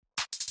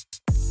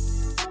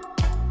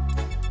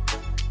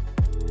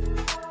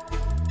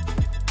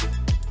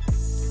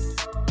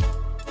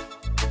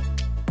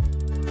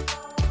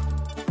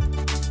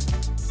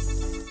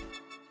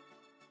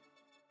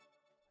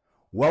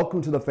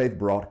Welcome to the Faith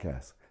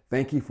Broadcast.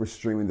 Thank you for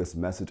streaming this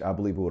message. I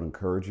believe it will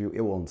encourage you.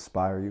 It will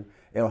inspire you.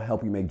 It'll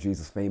help you make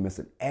Jesus famous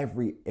in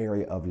every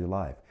area of your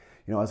life.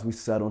 You know, as we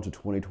settle into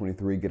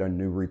 2023, get our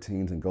new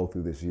routines and go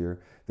through this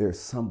year, there's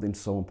something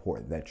so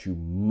important that you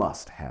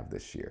must have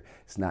this year.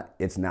 It's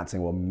not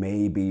saying, well,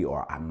 maybe,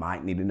 or I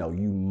might need to know.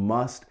 You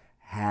must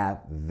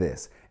have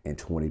this in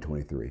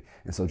 2023.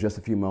 And so just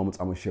a few moments,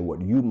 I'm going to share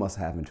what you must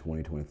have in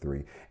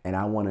 2023. And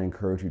I want to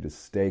encourage you to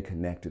stay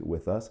connected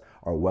with us.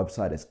 Our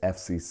website is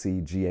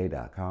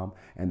fccga.com.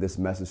 And this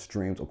message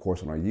streams, of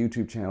course, on our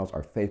YouTube channels,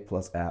 our Faith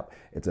Plus app.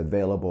 It's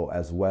available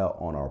as well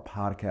on our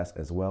podcast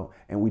as well.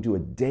 And we do a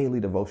daily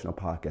devotional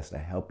podcast to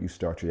help you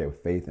start your day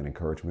with faith and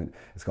encouragement.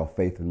 It's called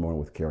Faith in the Morning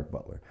with Kerrick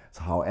Butler.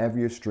 So however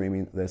you're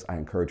streaming this, I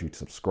encourage you to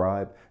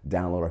subscribe,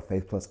 download our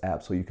Faith Plus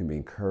app so you can be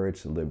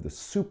encouraged to live the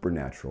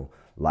supernatural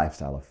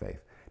lifestyle of faith.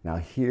 Now,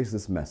 here's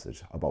this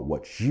message about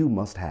what you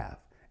must have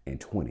in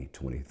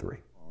 2023.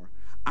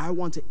 I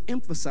want to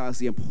emphasize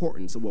the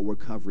importance of what we're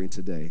covering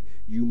today.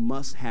 You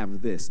must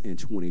have this in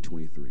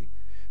 2023.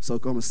 So I'm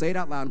going to say it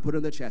out loud and put it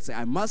in the chat. Say,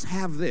 I must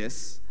have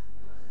this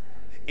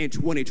in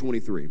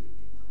 2023.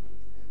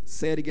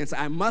 Say it again. Say,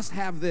 I must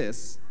have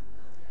this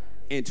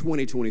in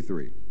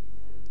 2023.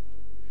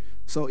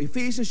 So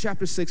Ephesians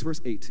chapter 6, verse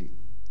 18.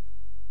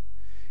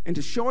 And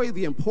to show you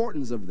the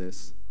importance of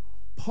this,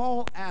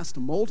 Paul asked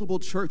multiple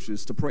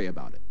churches to pray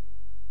about it.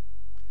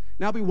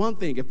 Now, it'd be one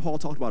thing if Paul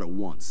talked about it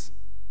once.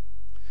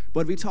 But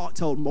if he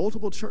told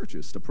multiple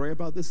churches to pray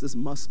about this, this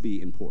must be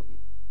important.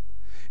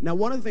 Now,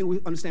 one of the things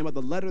we understand about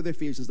the letter of the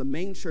Ephesians,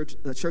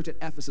 the church at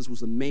Ephesus was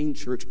the main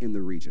church in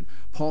the region.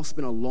 Paul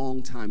spent a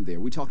long time there.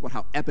 We talked about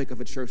how epic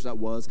of a church that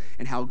was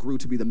and how it grew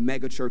to be the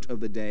mega church of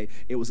the day.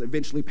 It was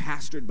eventually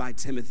pastored by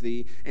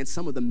Timothy, and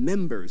some of the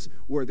members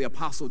were the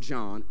Apostle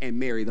John and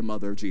Mary, the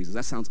mother of Jesus.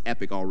 That sounds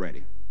epic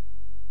already.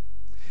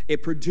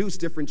 It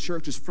produced different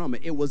churches from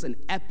it. It was an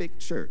epic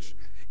church.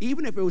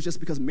 Even if it was just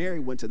because Mary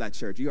went to that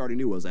church, you already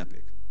knew it was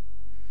epic.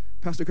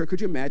 Pastor Kerrick,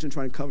 could you imagine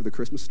trying to cover the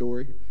Christmas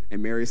story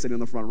and Mary is sitting in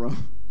the front row?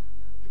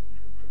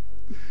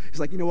 He's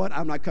like, you know what?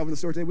 I'm not covering the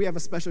story today. We have a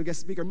special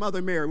guest speaker.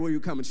 Mother Mary, will you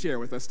come and share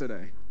with us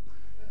today?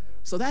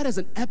 So that is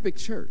an epic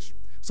church.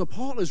 So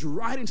Paul is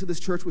writing to this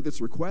church with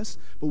this request.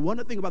 But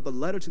one thing about the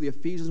letter to the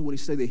Ephesians, when he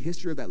studied the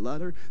history of that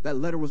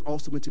letter was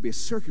also meant to be a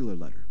circular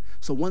letter.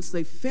 So once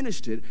they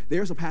finished it,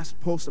 they're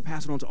supposed to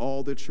pass it on to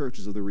all the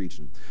churches of the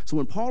region. So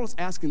when Paul is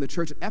asking the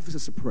church at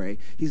Ephesus to pray,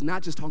 he's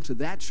not just talking to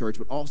that church,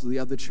 but also the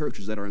other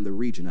churches that are in the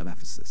region of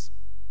Ephesus.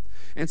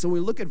 And so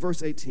when we look at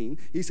verse 18,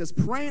 he says,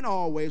 praying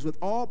always with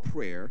all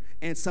prayer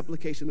and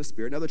supplication in the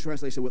Spirit. Another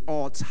translation, with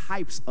all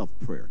types of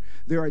prayer.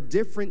 There are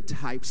different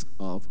types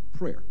of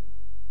prayer.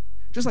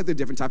 Just like there are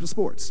different types of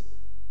sports.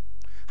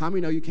 How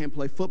many know you can't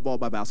play football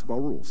by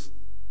basketball rules?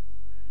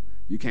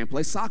 You can't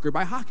play soccer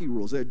by hockey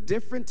rules. There are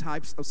different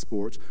types of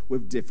sports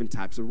with different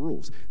types of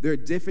rules. There are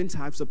different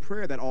types of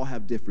prayer that all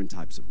have different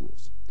types of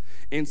rules.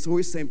 And so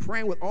he's saying,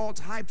 praying with all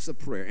types of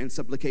prayer and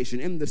supplication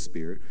in the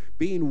Spirit,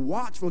 being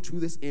watchful to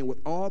this end with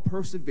all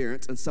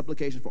perseverance and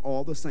supplication for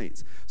all the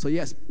saints. So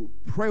yes,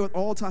 pray with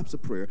all types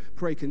of prayer.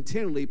 Pray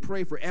continually.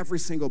 Pray for every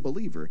single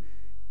believer.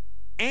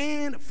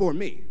 And for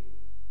me.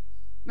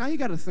 Now you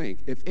got to think,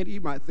 you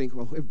might think,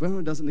 well, if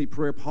Vernon doesn't need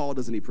prayer, Paul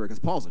doesn't need prayer, because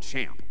Paul's a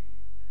champ.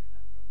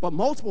 But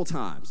multiple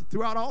times,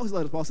 throughout all his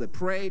letters, Paul said,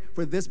 pray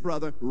for this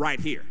brother right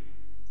here.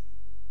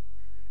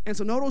 And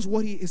so notice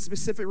what his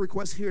specific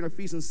request here in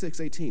Ephesians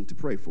 6:18 to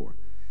pray for.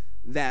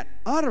 That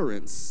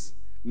utterance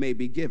may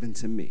be given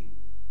to me.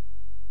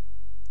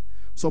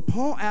 So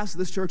Paul asked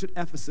this church at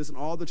Ephesus and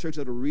all the churches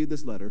that will read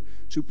this letter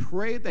to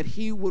pray that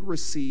he would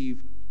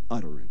receive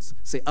utterance.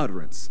 Say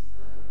utterance.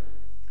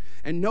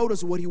 And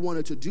notice what he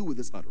wanted to do with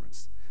this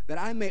utterance. That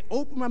I may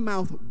open my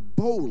mouth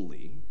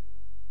boldly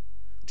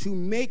to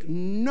make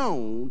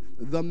known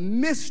the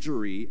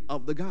mystery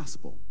of the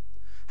gospel.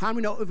 How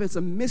many know if it's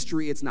a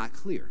mystery, it's not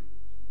clear?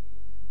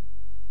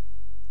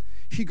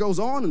 He goes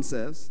on and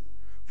says,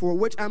 for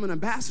which I'm an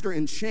ambassador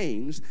in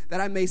chains,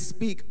 that I may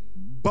speak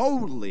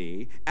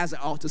boldly as I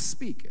ought to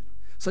speak it.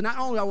 So not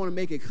only do I want to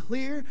make it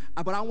clear,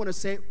 but I want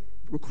to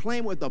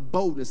proclaim with the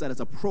boldness that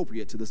is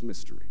appropriate to this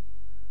mystery.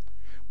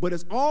 But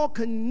it's all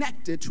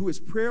connected to his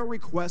prayer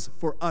request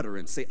for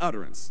utterance. Say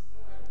utterance.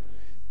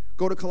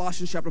 Go to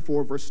Colossians chapter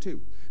 4, verse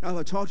 2. Now, as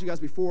I talked to you guys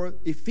before,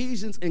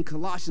 Ephesians and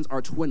Colossians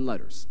are twin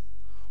letters.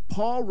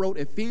 Paul wrote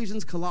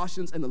Ephesians,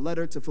 Colossians, and the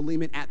letter to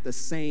Philemon at the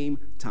same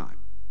time.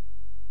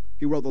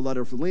 He wrote the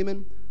letter to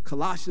Philemon,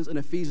 Colossians, and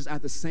Ephesians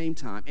at the same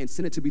time and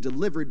sent it to be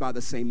delivered by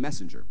the same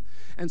messenger.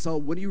 And so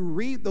when you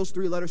read those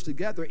three letters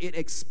together, it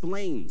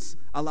explains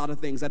a lot of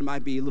things that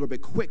might be a little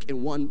bit quick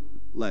in one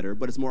letter,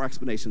 but it's more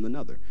explanation than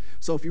another.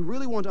 So if you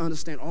really want to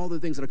understand all the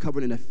things that are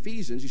covered in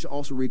Ephesians, you should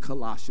also read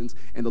Colossians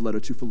and the letter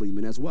to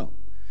Philemon as well.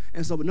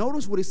 And so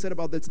notice what he said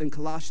about this in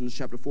Colossians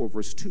chapter 4,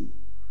 verse 2.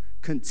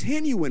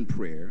 Continue in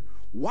prayer,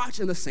 watch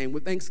in the same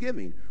with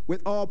thanksgiving,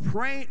 with all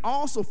praying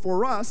also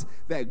for us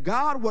that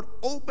God would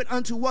open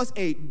unto us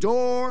a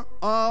door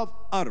of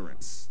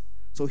utterance.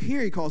 So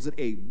here he calls it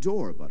a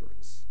door of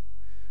utterance.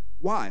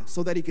 Why?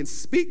 So that he can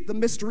speak the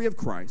mystery of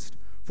Christ,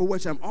 for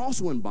which I'm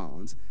also in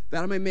bonds,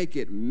 that I may make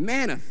it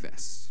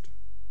manifest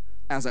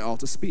as I ought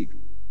to speak.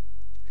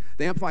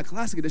 The Amplified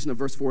Classic Edition of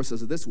verse 4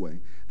 says it this way,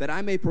 that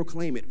I may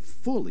proclaim it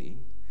fully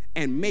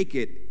and make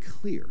it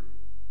clear.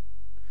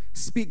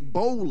 Speak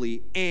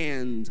boldly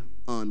and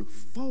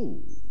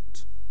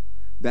unfold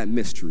that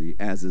mystery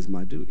as is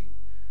my duty.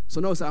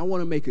 So notice I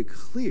want to make it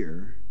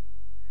clear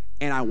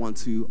and I want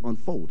to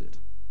unfold it.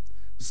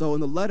 So in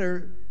the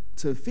letter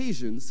to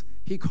Ephesians,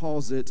 he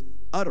calls it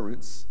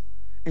utterance.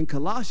 In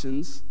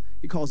Colossians,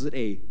 he calls it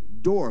a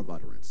door of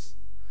utterance.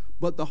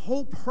 But the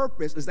whole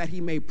purpose is that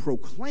he may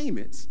proclaim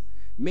it,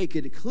 make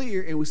it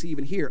clear, and we see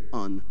even here,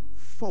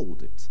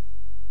 unfold it.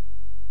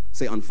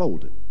 Say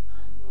unfold it.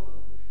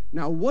 Unfold.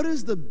 Now, what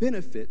is the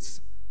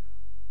benefits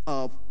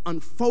of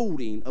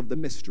unfolding of the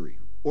mystery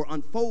or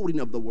unfolding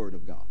of the word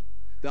of God?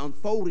 The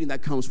unfolding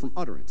that comes from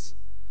utterance.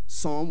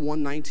 Psalm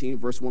 119,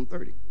 verse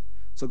 130.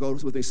 So go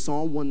with me,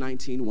 Psalm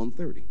 119,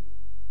 130.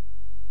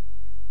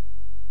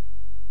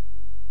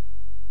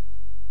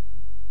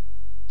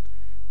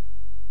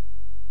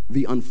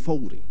 The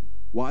unfolding.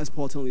 Why is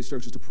Paul telling these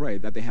churches to pray?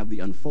 That they have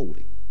the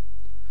unfolding.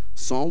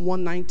 Psalm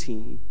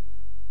 119,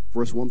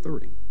 verse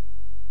 130.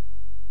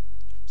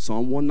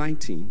 Psalm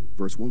 119,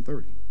 verse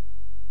 130.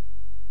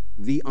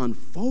 The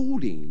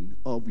unfolding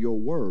of your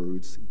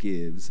words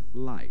gives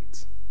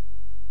light.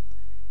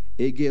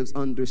 It gives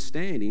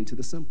understanding to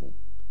the simple.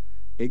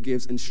 It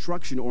gives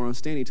instruction or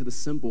understanding to the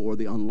simple or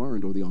the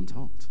unlearned or the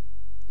untaught.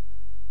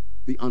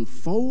 The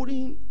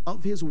unfolding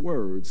of his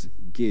words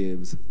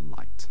gives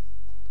light.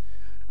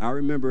 I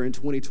remember in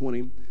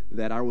 2020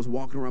 that I was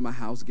walking around my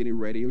house getting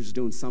ready. I was just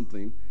doing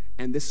something,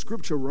 and this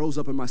scripture rose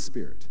up in my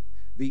spirit.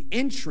 The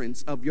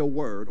entrance of your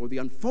word or the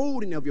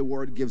unfolding of your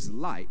word gives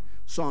light,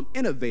 so I'm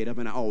innovative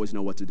and I always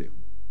know what to do.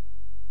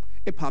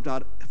 It popped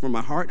out from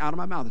my heart, out of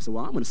my mouth. I said,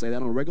 well, I'm going to say that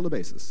on a regular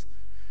basis.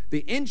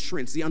 The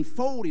entrance, the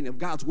unfolding of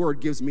God's word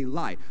gives me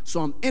light,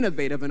 so I'm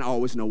innovative and I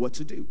always know what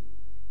to do.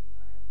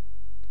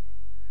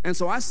 And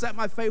so I set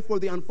my faith for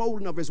the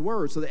unfolding of his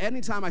word so that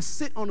anytime I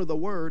sit under the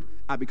word,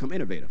 I become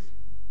innovative.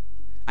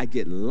 I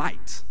get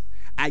light.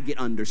 I get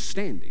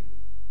understanding.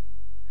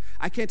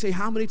 I can't tell you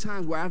how many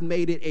times where I've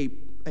made it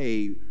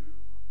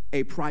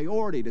a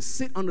priority to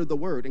sit under the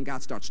word and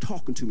God starts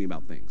talking to me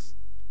about things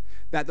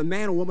that the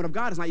man or woman of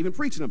God is not even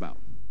preaching about.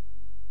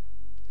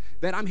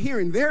 That I'm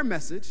hearing their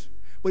message,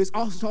 but he's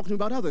also talking to me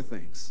about other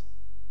things.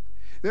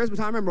 There's been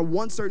time, I remember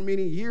one certain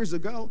meeting years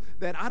ago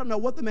that I don't know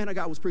what the man of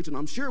God was preaching.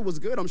 I'm sure it was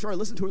good. I'm sure I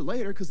listened to it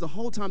later because the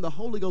whole time the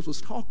Holy Ghost was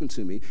talking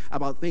to me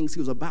about things he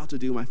was about to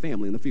do in my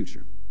family in the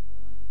future.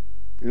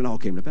 And it all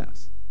came to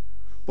pass.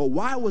 But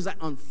why was that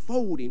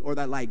unfolding or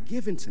that light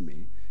given to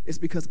me? It's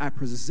because I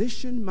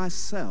positioned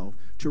myself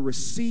to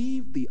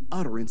receive the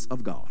utterance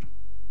of God.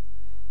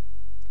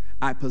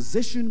 I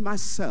positioned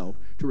myself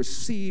to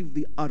receive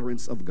the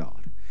utterance of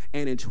God.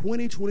 And in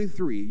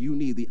 2023, you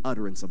need the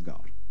utterance of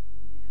God.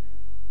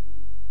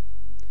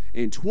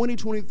 In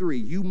 2023,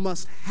 you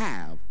must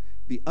have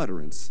the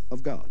utterance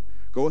of God.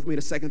 Go with me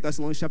to 2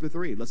 Thessalonians chapter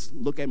 3. Let's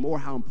look at more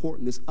how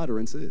important this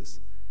utterance is.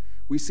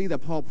 We see that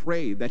Paul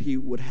prayed that he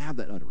would have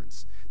that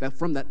utterance, that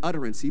from that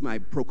utterance he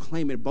might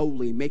proclaim it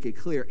boldly, make it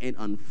clear, and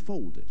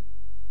unfold it.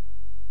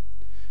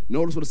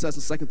 Notice what it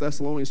says in 2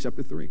 Thessalonians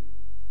chapter 3.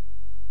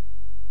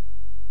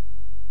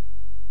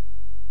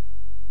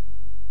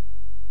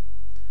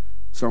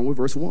 Starting with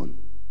verse 1.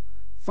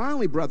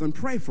 Finally, brethren,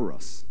 pray for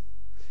us,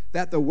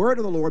 that the word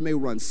of the Lord may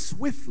run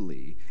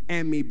swiftly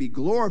and may be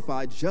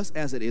glorified just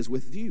as it is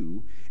with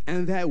you,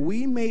 and that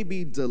we may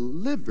be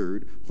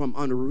delivered from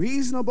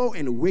unreasonable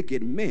and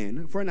wicked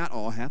men, for not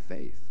all have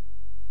faith.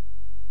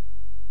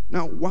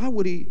 Now, why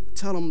would he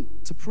tell them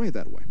to pray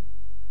that way?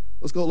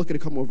 Let's go look at a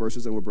couple more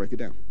verses and we'll break it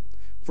down.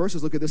 First,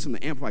 let's look at this from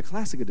the Amplified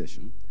Classic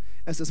Edition.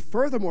 It says,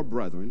 furthermore,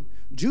 brethren,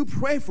 do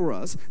pray for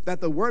us that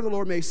the word of the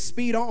Lord may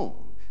speed on,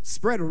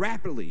 spread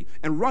rapidly,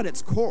 and run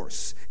its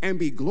course, and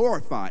be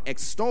glorified,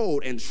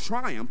 extolled, and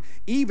triumph,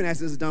 even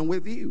as is done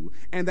with you,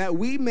 and that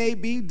we may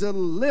be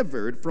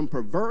delivered from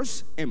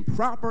perverse,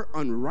 improper,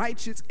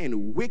 unrighteous,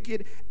 and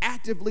wicked,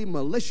 actively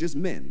malicious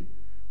men.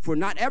 For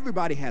not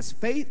everybody has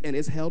faith and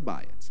is held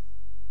by it.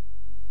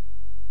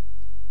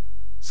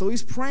 So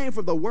he's praying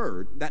for the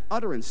word, that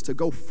utterance, to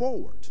go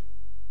forward,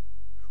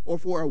 or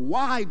for a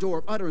wide door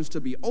of utterance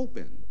to be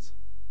opened,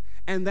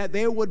 and that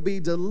they would be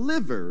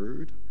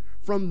delivered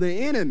from the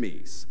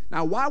enemies.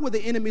 Now, why were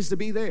the enemies to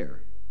be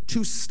there?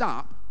 To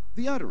stop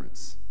the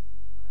utterance.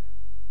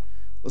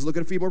 Let's look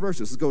at a few more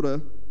verses. Let's go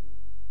to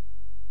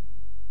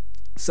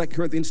 2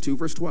 Corinthians 2,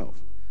 verse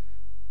 12.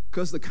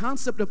 Because the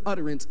concept of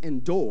utterance in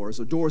doors,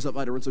 or doors of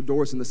utterance, or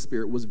doors in the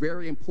Spirit, was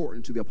very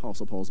important to the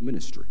Apostle Paul's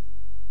ministry.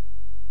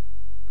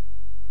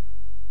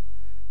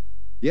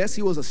 Yes,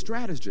 he was a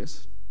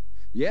strategist.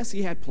 Yes,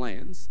 he had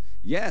plans.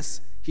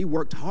 Yes, he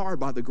worked hard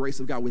by the grace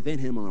of God within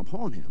him and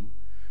upon him.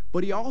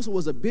 But he also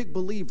was a big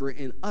believer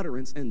in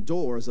utterance and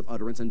doors of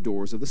utterance and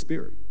doors of the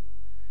Spirit.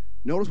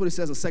 Notice what it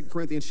says in 2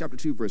 Corinthians chapter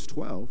 2, verse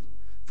 12.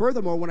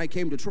 Furthermore, when I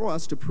came to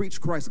Troas to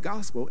preach Christ's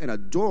gospel, and a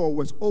door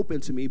was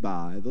opened to me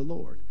by the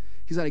Lord.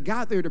 He said, I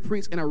got there to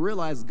preach, and I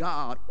realized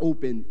God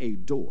opened a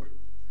door.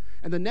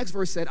 And the next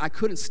verse said, I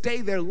couldn't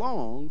stay there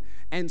long,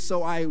 and so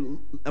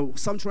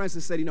some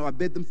translations said, I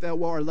bid them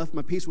farewell or left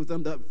my peace with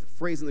them. The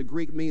phrase in the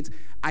Greek means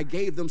I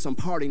gave them some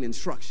parting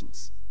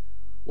instructions.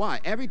 Why?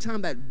 Every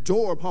time that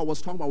door Paul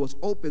was talking about was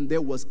open, there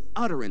was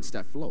utterance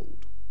that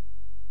flowed,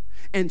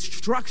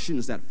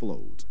 instructions that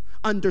flowed,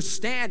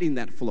 understanding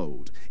that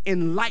flowed,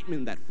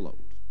 enlightenment that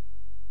flowed,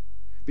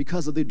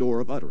 because of the door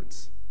of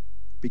utterance,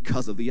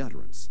 because of the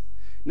utterance.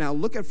 Now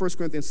look at 1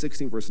 Corinthians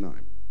 16, verse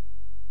 9.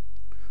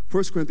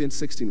 1 Corinthians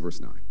 16,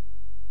 verse 9.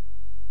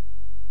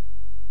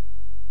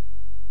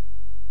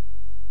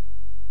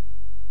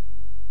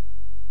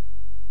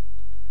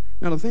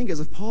 Now, the thing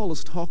is, if Paul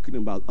is talking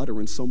about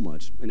utterance so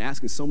much and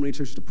asking so many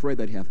churches to pray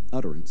that he have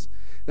utterance,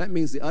 that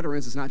means the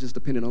utterance is not just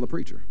dependent on the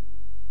preacher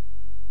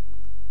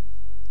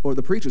or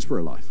the preacher's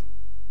prayer life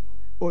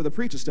or the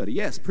preacher's study.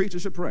 Yes,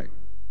 preachers should pray.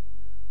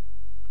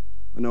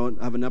 I know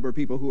I have a number of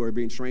people who are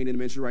being trained in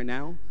ministry right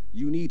now.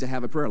 You need to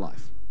have a prayer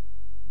life.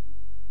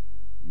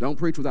 Don't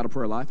preach without a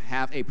prayer life.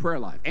 Have a prayer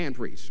life and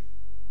preach.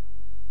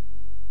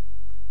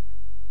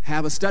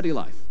 Have a study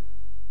life.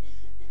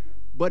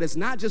 But it's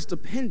not just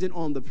dependent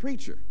on the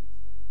preacher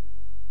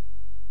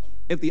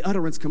if the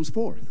utterance comes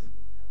forth.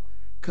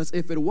 Because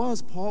if it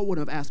was, Paul would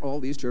have asked all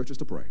these churches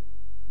to pray.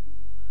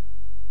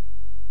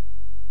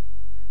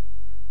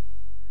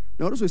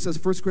 Notice what it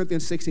says, 1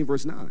 Corinthians 16,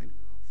 verse 9.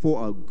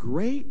 For a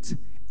great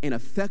and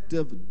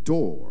effective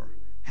door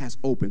has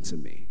opened to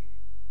me,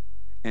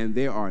 and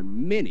there are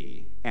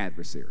many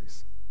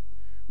adversaries.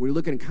 When you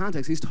look in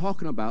context, he's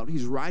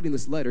writing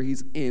this letter,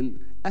 he's in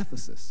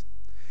Ephesus.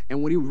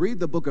 And when you read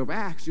the book of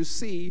Acts, you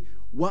see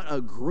what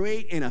a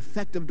great and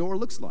effective door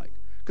looks like.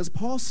 Because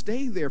Paul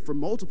stayed there for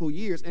multiple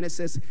years, and it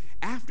says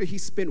after he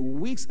spent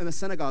weeks in the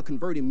synagogue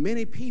converting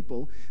many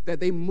people,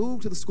 that they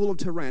moved to the school of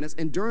Tyrannus,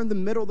 and during the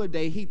middle of the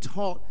day, he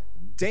taught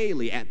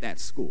daily at that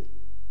school.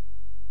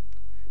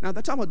 Now,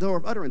 they're talking about door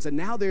of utterance, and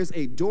now there's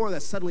a door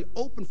that's suddenly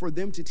open for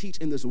them to teach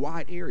in this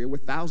wide area where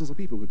thousands of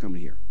people could come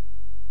in here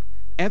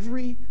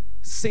every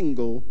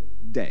single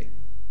day.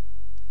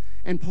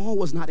 And Paul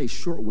was not a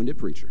short-winded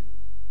preacher.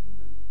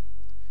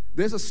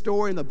 There's a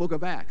story in the book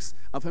of Acts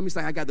of him. He's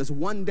like, I got this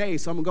one day,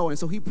 so I'm going to go. And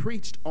so he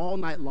preached all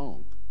night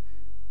long.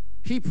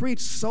 He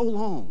preached so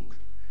long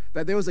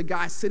that there was a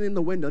guy sitting in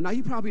the window. Now,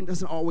 he probably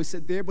doesn't always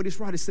sit there, but he's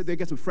trying to sit there,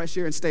 get some fresh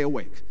air, and stay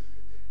awake.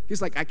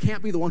 He's like, I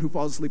can't be the one who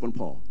falls asleep on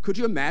Paul. Could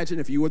you imagine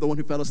if you were the one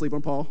who fell asleep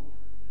on Paul?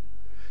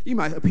 You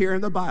might appear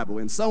in the Bible,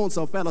 and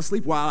so-and-so fell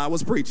asleep while I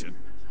was preaching.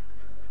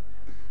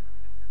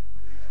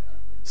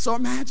 So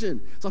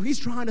imagine. So he's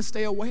trying to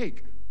stay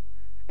awake.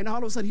 And all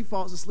of a sudden, he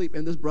falls asleep,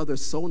 and this brother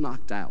is so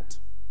knocked out,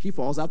 he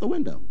falls out the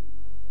window.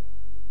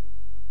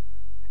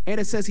 And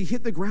it says he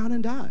hit the ground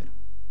and died.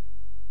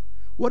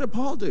 What did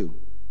Paul do?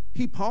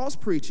 He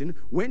paused preaching,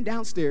 went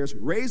downstairs,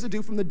 raised the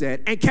dude from the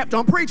dead, and kept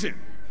on preaching.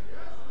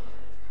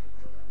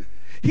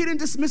 He didn't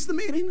dismiss the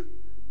meeting.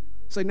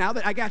 So now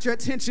that I got your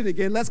attention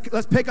again, let's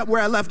pick up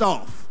where I left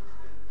off.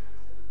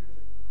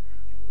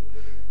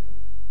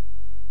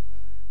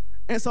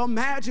 And so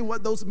imagine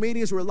what those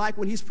meetings were like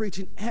when he's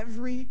preaching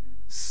every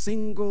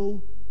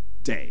single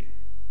day.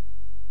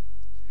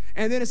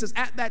 And then it says,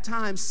 at that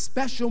time,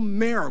 special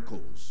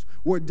miracles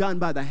were done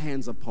by the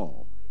hands of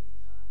Paul.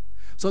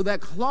 So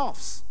that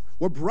cloths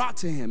were brought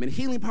to him, and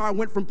healing power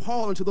went from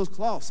Paul into those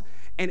cloths,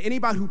 and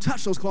anybody who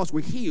touched those cloths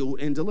were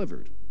healed and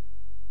delivered.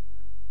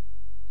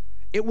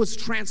 It was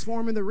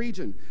transforming the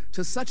region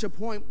to such a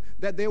point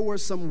that there were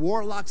some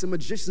warlocks and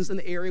magicians in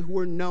the area who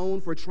were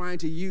known for trying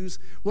to use.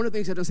 One of the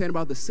things I understand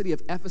about the city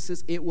of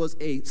Ephesus, it was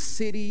a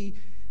city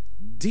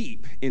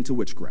deep into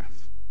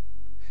witchcraft.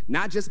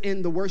 Not just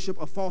in the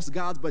worship of false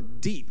gods, but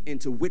deep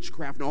into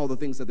witchcraft and all the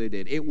things that they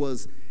did. It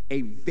was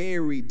a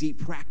very deep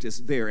practice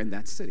there in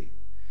that city.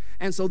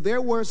 And so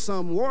there were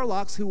some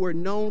warlocks who were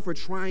known for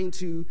trying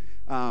to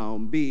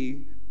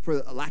for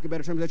lack of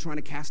better terms, they're trying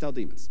to cast out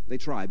demons. They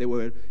tried. They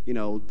would,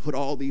 read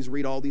all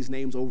these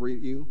names over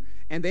you.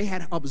 And they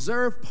had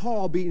observed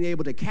Paul being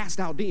able to cast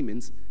out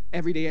demons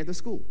every day at the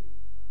school.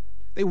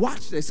 They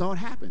watched, they saw it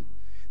happen.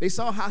 They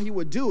saw how he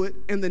would do it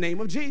in the name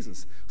of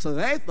Jesus. So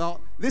they thought,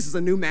 this is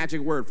a new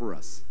magic word for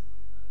us.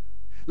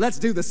 Let's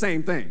do the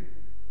same thing.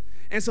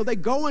 And so they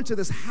go into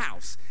this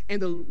house,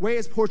 and the way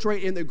it's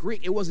portrayed in the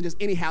Greek, it wasn't just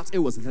any house, it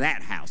was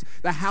that house.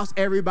 The house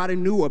everybody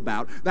knew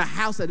about, the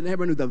house that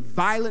everyone knew. The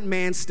violent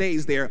man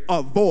stays there,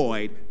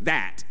 avoid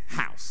that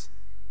house.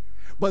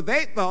 But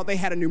they thought they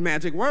had a new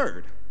magic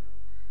word.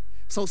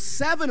 So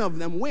 7 of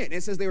them went.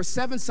 It says there were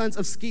 7 sons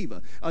of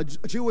Sceva, a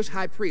Jewish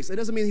high priest. It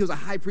doesn't mean he was a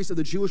high priest of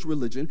the Jewish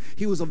religion.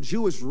 He was of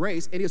Jewish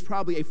race, and he was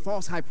probably a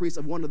false high priest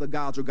of one of the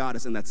gods or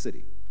goddess in that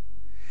city.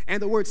 And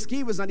the word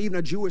Sceva is not even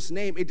a Jewish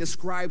name. It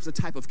describes the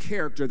type of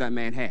character that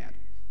man had.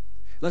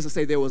 Let's just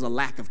say there was a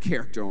lack of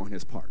character on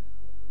his part.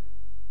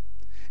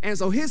 And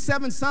so his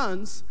 7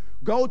 sons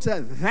go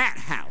to that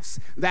house,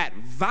 that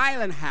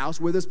violent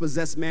house where this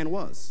possessed man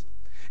was.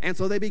 And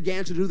so they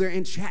began to do their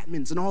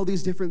enchantments and all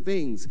these different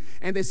things.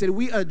 And they said,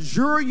 we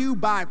adjure you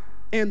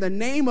in the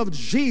name of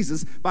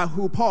Jesus by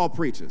who Paul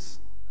preaches.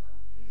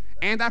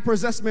 And that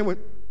possessed man went,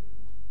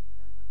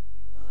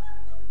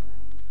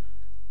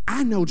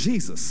 I know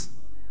Jesus.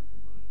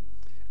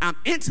 I'm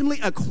intimately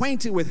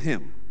acquainted with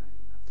him.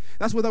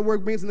 That's what that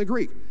word means in the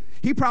Greek.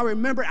 He probably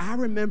remembered, I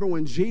remember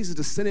when Jesus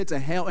descended to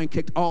hell and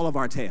kicked all of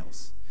our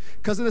tails.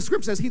 Because in the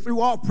scripture says he threw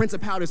all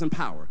principalities and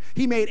power.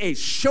 He made a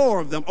show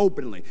of them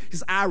openly. He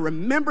says, I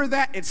remember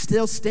that, it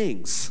still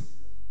stings.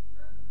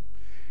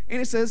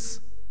 And it says,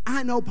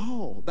 I know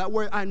Paul. That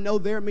word I know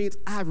there means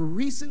I've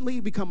recently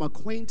become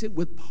acquainted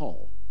with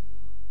Paul.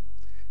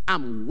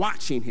 I'm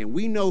watching him.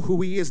 We know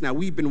who he is now.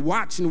 We've been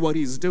watching what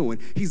he's doing.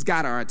 He's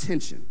got our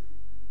attention.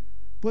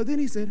 But then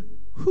he said,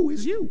 who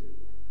is you?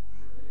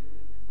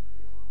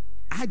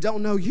 I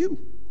don't know you.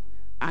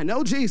 I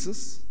know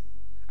Jesus.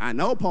 I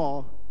know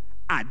Paul.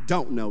 I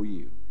don't know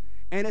you.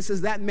 And it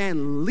says that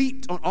man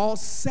leaped on all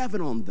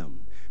 7 of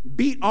them,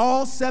 beat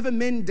all 7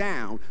 men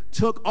down,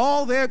 took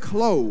all their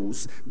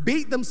clothes,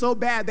 beat them so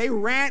bad they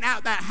ran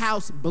out that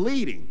house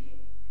bleeding.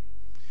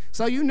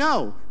 So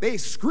they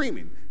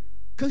screaming.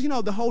 Because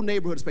the whole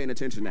neighborhood is paying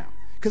attention now.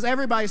 Because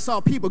everybody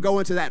saw people go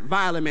into that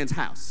violent man's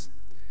house.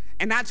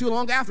 And not too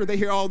long after, they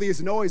hear all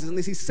these noises, and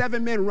they see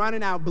 7 men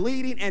running out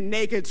bleeding and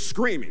naked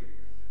screaming.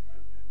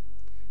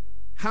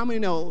 How many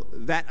know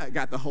that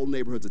got the whole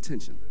neighborhood's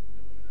attention?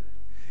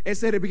 It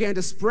said it began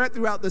to spread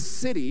throughout the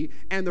city,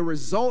 and the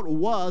result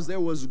was there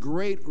was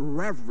great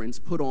reverence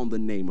put on the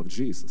name of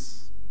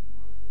Jesus.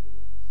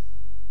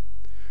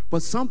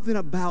 But something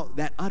about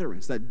that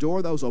utterance, that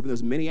door that was open,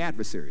 there's many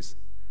adversaries.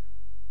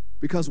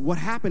 Because what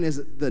happened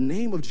is the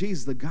name of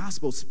Jesus, the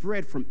gospel,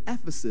 spread from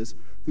Ephesus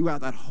throughout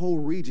that whole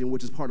region,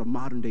 which is part of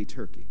modern-day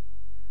Turkey,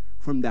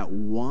 from that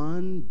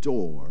one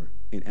door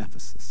in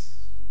Ephesus.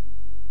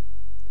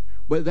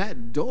 But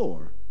that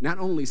door not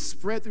only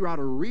spread throughout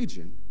a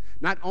region,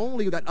 not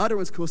only that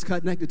utterance was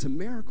connected to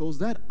miracles,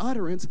 that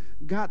utterance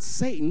got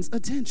Satan's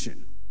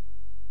attention.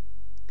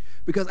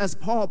 Because as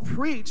Paul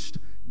preached,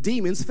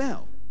 demons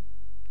fell.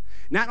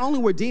 Not only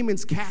were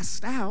demons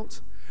cast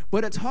out,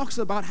 but it talks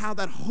about how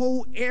that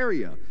whole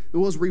area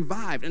was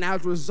revived. And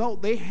as a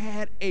result, they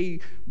had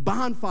a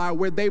bonfire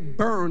where they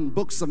burned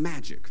books of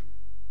magic.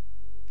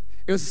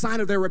 It was a sign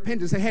of their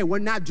repentance. Say, hey, we're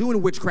not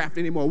doing witchcraft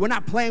anymore. We're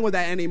not playing with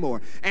that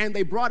anymore. And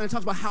they brought it and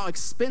talked about how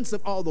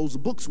expensive all those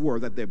books were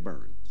that they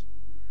burned.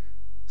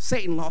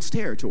 Satan lost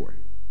territory.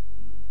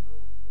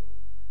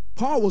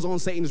 Paul was on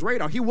Satan's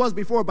radar. He was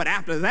before, but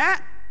after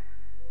that,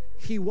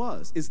 he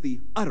was. It's the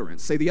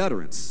utterance. Say the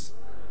utterance.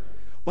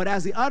 But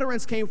as the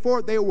utterance came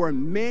forth, there were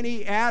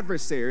many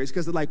adversaries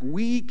because they're like,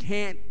 we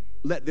can't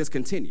let this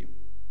continue.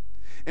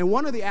 And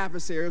one of the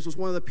adversaries was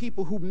one of the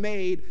people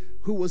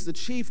who was the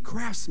chief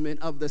craftsman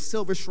of the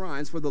silver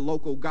shrines for the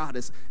local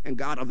goddess and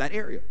god of that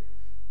area.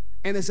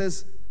 And it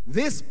says,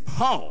 this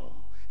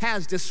Paul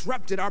has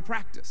disrupted our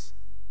practice.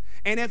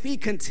 And if he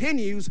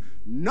continues,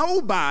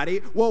 nobody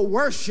will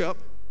worship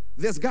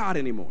this God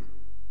anymore.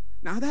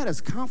 Now that is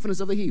confidence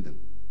of the heathen.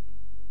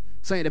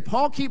 Saying if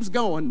Paul keeps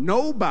going,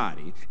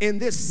 nobody in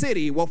this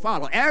city will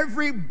follow.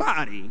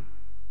 Everybody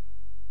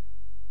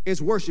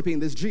is worshiping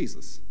this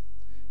Jesus.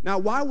 Now,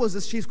 why was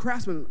this chief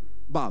craftsman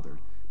bothered?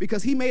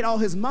 Because he made all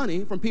his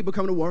money from people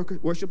coming to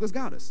worship this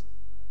goddess.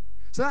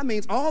 So that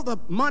means all the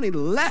money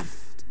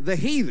left the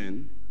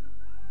heathen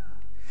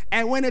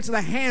and went into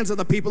the hands of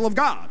the people of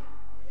God.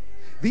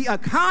 The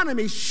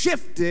economy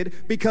shifted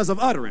because of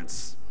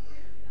utterance.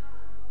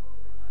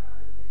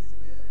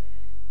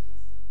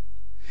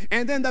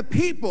 And then the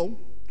people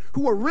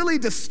who were really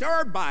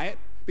disturbed by it,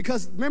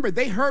 because remember,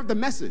 they heard the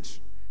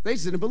message. They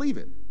just didn't believe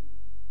it.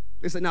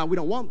 They said, no, we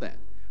don't want that.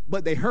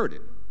 But they heard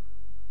it.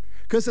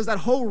 Because it says that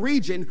whole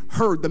region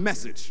heard the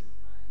message.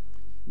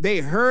 They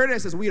heard it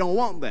and says, we don't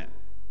want that.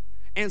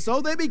 And so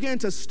they began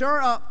to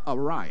stir up a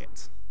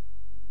riot.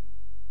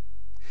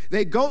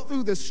 They go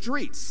through the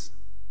streets,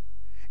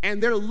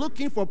 and they're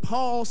looking for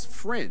Paul's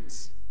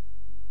friends.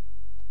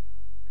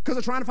 Because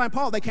they're trying to find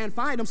Paul. They can't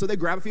find him, so they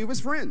grab a few of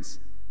his friends.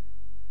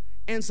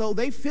 And so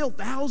they filled,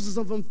 thousands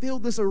of them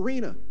filled this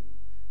arena,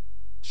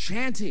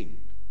 chanting,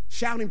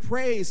 shouting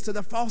praise to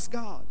the false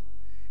god.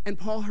 And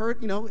Paul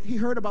heard, he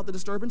heard about the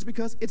disturbance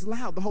because it's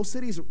loud. The whole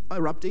city's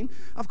erupting.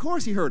 Of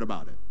course he heard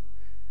about it.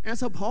 And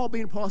so Paul,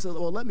 being Paul, said,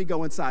 well, let me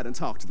go inside and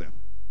talk to them.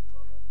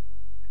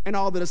 And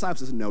all the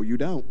disciples said, no, you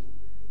don't.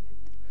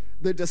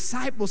 The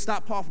disciples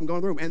stopped Paul from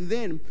going to the room. And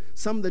then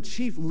some of the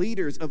chief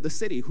leaders of the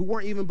city, who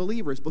weren't even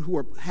believers, but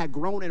who had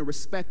grown in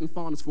respect and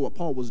fondness for what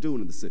Paul was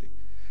doing in the city,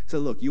 said,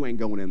 look, you ain't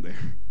going in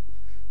there.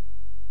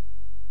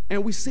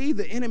 And we see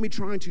the enemy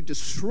trying to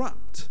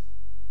disrupt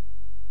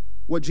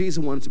what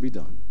Jesus wanted to be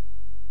done.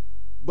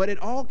 But it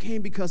all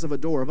came because of a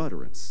door of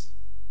utterance.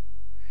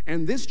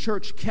 And this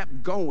church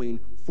kept going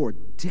for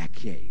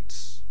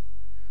decades.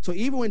 So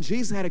even when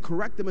Jesus had to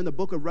correct them in the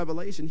book of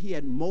Revelation, he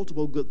had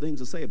multiple good things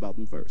to say about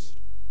them first.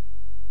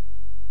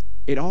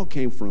 It all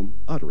came from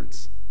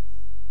utterance,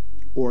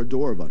 or a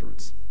door of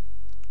utterance.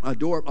 A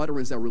door of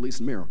utterance that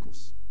released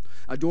miracles.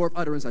 A door of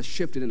utterance that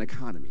shifted an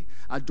economy.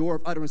 A door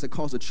of utterance that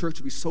caused the church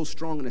to be so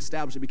strong and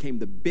established it became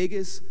the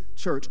biggest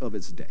church of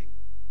its day.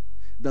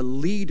 The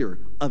leader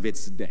of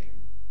its day.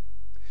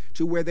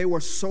 to where they were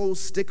so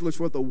sticklers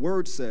for what the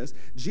word says,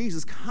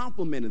 Jesus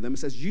complimented them and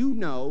says, you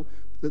know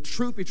the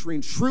truth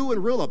between true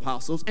and real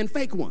apostles and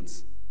fake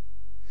ones.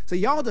 So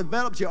y'all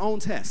developed your own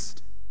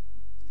test.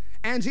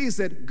 And Jesus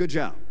said, good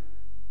job.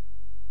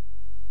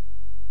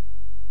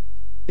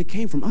 It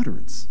came from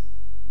utterance.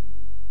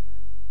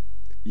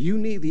 You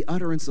need the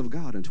utterance of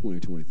God in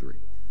 2023.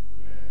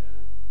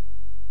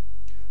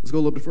 Let's go a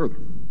little bit further.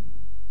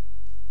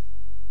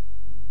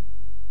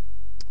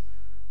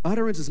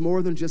 Utterance is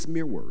more than just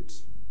mere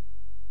words.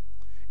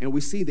 And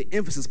we see the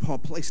emphasis Paul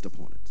placed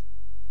upon it.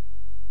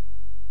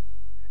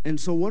 And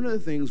so one of the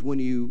things when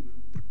you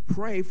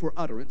pray for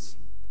utterance,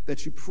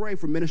 that you pray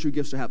for ministry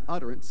gifts to have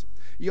utterance,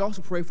 you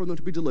also pray for them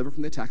to be delivered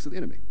from the attacks of the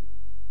enemy.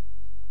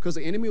 Because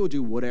the enemy will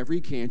do whatever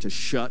he can to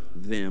shut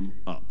them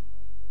up.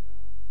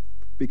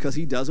 Because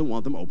he doesn't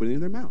want them opening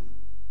their mouth.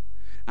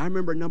 I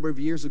remember a number of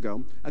years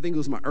ago, I think it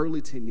was my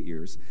early 10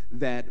 years,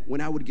 that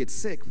when I would get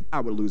sick, I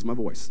would lose my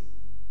voice.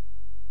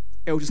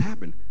 It would just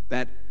happen.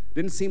 That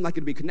didn't seem like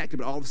it'd be connected,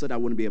 but all of a sudden I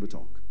wouldn't be able to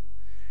talk.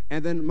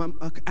 And then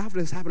after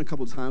this happened a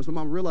couple of times, my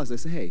mom realized, I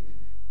said, hey,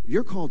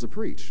 you're called to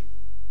preach.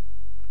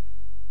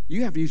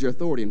 You have to use your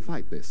authority and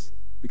fight this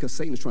because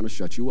Satan is trying to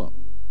shut you up.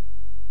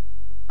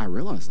 I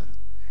realized that.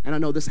 And I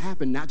know this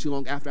happened not too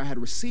long after I had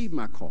received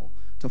my call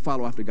to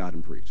follow after God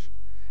and preach.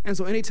 And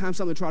so anytime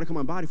something tried to come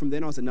on my body, from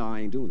then on I said, no, I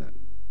ain't doing that.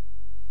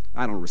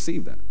 I don't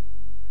receive that.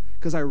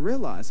 Because I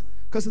realized,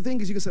 because the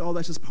thing is you can say, oh,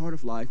 that's just part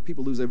of life.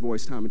 People lose their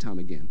voice time and time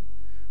again.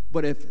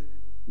 But if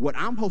what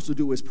I'm supposed to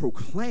do is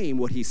proclaim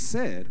what he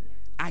said,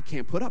 I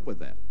can't put up with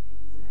that.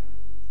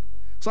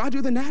 So I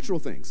do the natural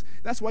things.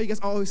 That's why you guys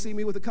always see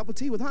me with a cup of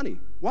tea with honey.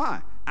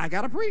 Why? I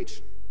got to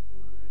preach.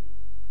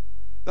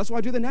 That's why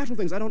I do the natural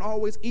things. I don't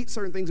always eat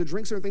certain things or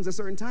drink certain things at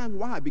certain times.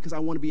 Why? Because I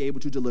want to be able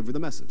to deliver the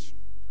message.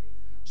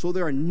 So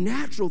there are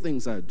natural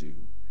things I do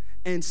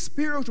and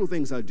spiritual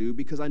things I do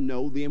because I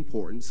know the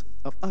importance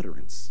of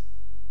utterance.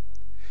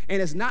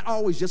 And it's not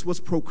always just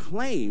what's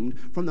proclaimed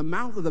from the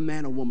mouth of the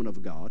man or woman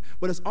of God,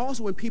 but it's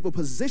also when people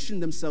position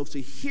themselves to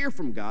hear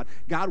from God,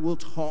 God will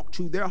talk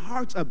to their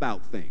hearts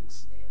about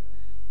things.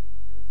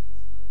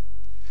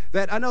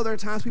 That I know there are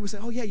times people say,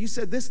 oh, yeah, you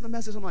said this in the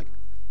message. I'm like,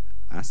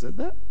 I said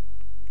that?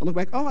 I look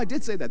back, oh, I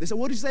did say that. They said,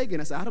 what did you say again?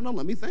 I said, I don't know,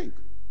 let me think.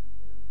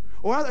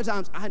 Or other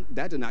times,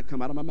 that did not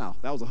come out of my mouth.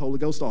 That was the Holy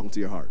Ghost talking to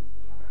your heart.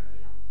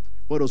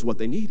 But it was what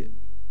they needed.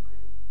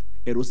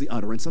 It was the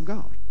utterance of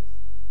God.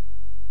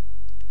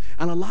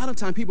 And a lot of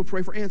time people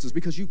pray for answers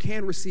because you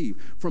can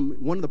receive from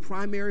one of the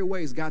primary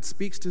ways God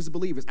speaks to his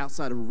believers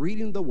outside of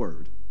reading the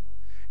word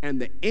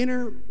and the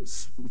inner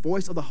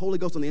voice of the Holy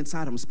Ghost on the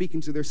inside of them speaking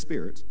to their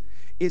spirits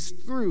is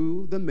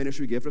through the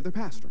ministry gift of their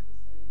pastor.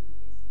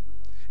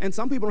 And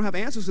some people don't have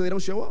answers so they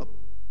don't show up.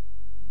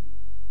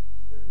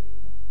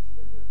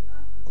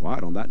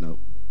 Quiet on that note.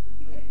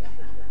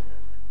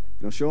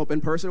 You know, show up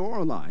in person or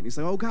online. He's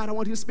like, oh, God, I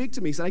want you to speak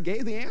to me. He said, I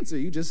gave the answer.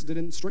 You just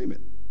didn't stream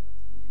it.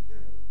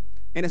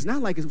 And it's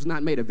not like it was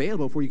not made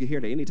available for you could hear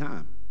it at any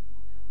time.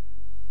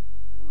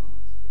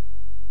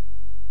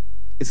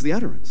 It's the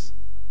utterance.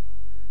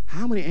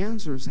 How many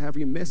answers have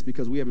you missed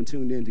because we haven't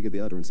tuned in to get the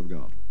utterance of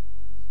God?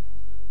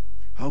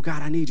 Oh,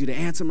 God, I need you to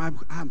answer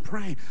I'm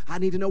praying. I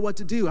need to know what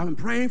to do. I've been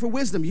praying for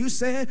wisdom. You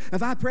said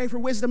if I pray for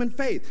wisdom and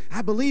faith,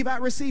 I believe I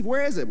receive.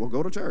 Where is it? Well,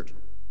 go to church.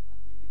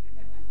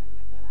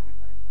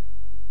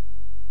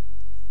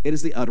 It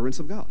is the utterance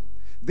of God.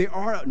 There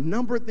are a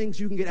number of things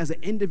you can get as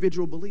an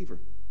individual believer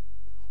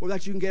or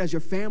that you can get as your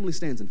family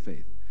stands in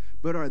faith.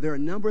 But there are a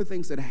number of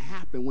things that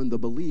happen when the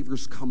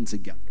believers come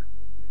together.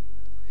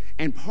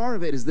 And part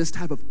of it is this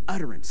type of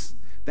utterance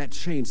that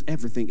changed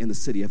everything in the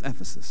city of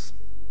Ephesus.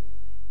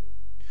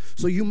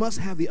 So you must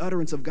have the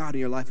utterance of God in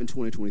your life in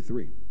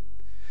 2023.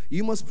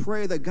 You must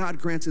pray that God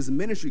grants his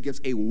ministry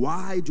gifts a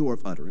wide door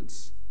of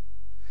utterance,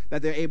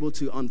 that they're able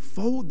to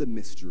unfold the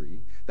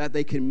mystery, that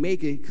they can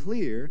make it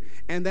clear,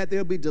 and that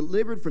they'll be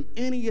delivered from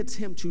any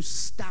attempt to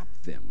stop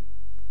them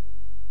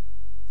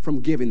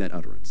from giving that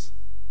utterance.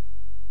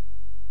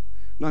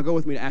 Now go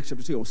with me to Acts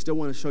chapter 2. I still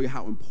want to show you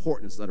how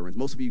important this utterance.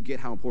 Most of you get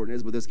how important it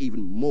is, but there's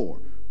even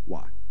more.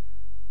 Why?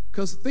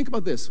 Because think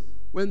about this.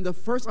 When the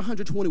first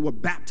 120 were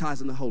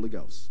baptized in the Holy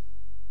Ghost,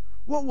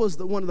 what was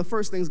one of the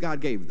first things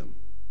God gave them?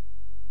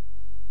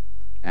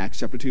 Acts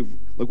chapter 2,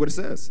 look what it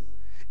says.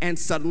 And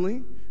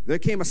suddenly there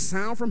came a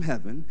sound from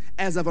heaven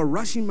as of a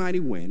rushing mighty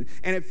wind,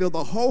 and it filled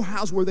the whole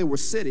house where they were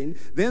sitting.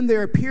 Then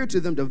there appeared to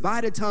them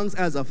divided tongues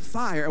as of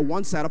fire, and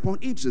one sat upon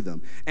each of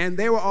them. And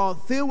they were all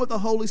filled with the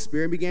Holy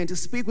Spirit and began to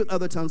speak with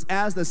other tongues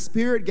as the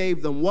Spirit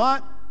gave them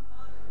what?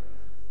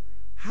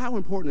 How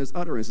important is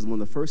utterance is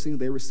one of the first things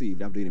they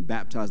received after being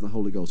baptized in the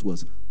Holy Ghost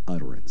was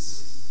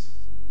utterance.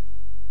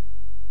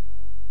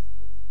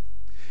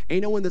 And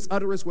you know when this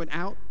utterance went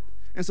out?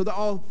 And so they're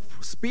all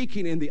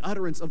speaking in the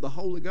utterance of the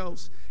Holy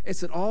Ghost. It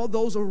said all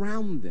those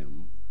around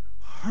them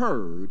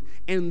heard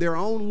in their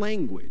own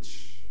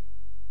language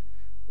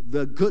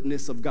the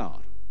goodness of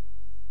God,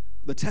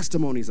 the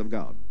testimonies of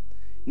God.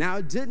 Now,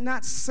 it did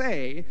not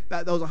say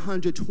that those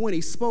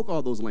 120 spoke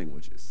all those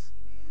languages.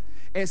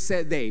 It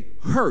said they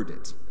heard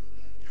it.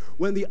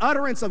 when the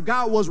utterance of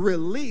God was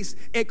released,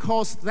 it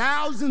caused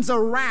thousands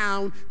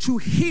around to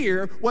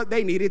hear what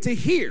they needed to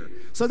hear.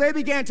 So they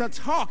began to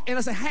talk, and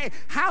I said, hey,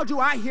 how do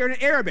I hear it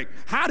in Arabic?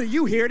 How do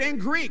you hear it in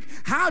Greek?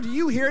 How do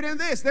you hear it in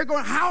this? They're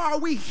going, how are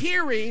we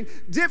hearing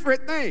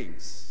different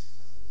things?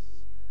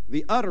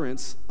 The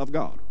utterance of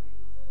God.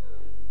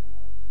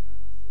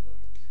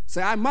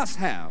 Say, I must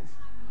have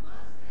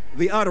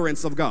the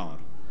utterance of God.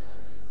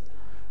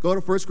 Go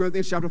to 1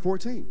 Corinthians chapter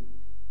 14.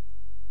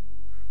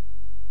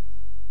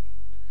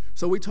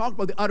 So we talked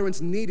about the utterance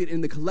needed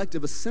in the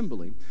collective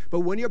assembly,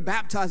 but when you're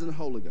baptized in the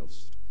Holy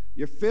Ghost,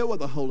 you're filled with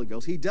the Holy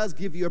Ghost, he does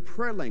give you a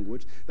prayer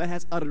language that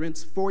has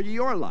utterance for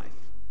your life.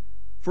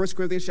 1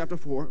 Corinthians chapter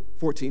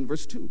 14,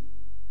 verse 2.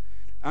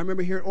 I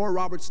remember hearing Oral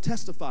Roberts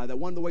testify that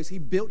one of the ways he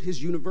built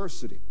his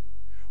university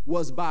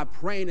was by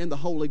praying in the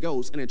Holy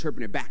Ghost and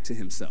interpreting it back to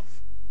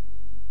himself.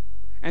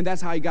 And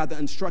that's how he got the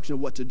instruction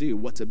of what to do,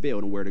 what to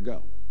build, and where to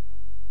go.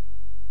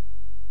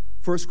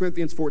 1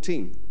 Corinthians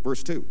 14,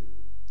 verse 2.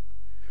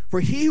 For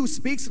he who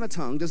speaks in a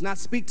tongue does not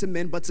speak to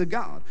men but to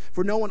God,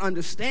 for no one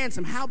understands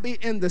him.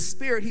 Howbeit in the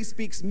Spirit he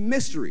speaks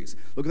mysteries.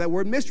 Look at that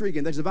word mystery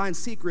again. There's divine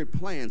secret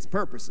plans,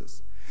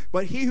 purposes.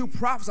 But he who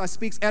prophesies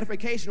speaks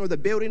edification or the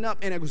building up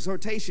and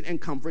exhortation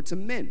and comfort to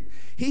men.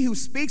 He who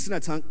speaks in a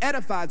tongue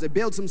edifies or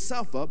builds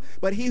himself up,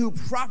 but he who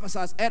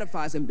prophesies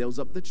edifies and builds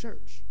up the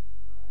church.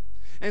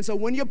 And so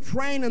when you're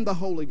praying in the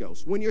Holy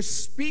Ghost, when you're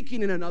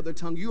speaking in another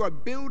tongue, you are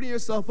building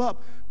yourself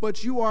up,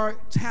 but you are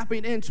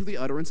tapping into the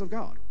utterance of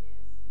God.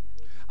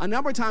 A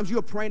number of times you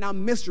are praying out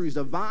mysteries,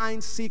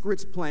 divine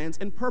secrets, plans,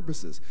 and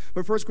purposes.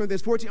 But 1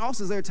 Corinthians 14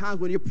 also says there are times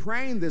when you're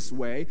praying this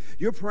way,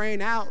 you're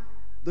praying out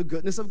the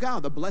goodness of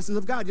God, the blessings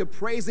of God. You're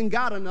praising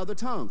God in another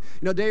tongue.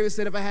 You know, David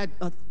said, if I had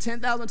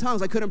 10,000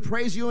 tongues, I couldn't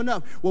praise you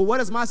enough. Well,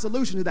 what is my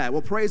solution to that?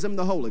 Well, praise him in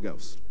the Holy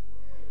Ghost.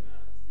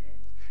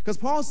 Because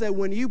Paul said,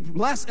 when you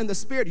bless in the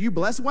Spirit, you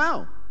bless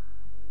well.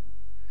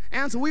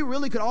 And so we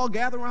really could all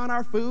gather around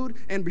our food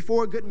and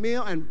before a good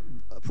meal and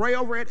pray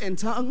over it in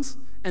tongues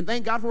and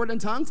thank God for it in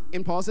tongues.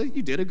 And Paul said,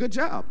 you did a good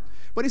job.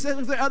 But he said,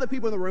 if there are other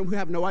people in the room who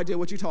have no idea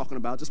what you're talking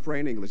about, just pray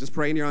in English. Just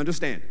pray in your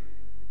understanding.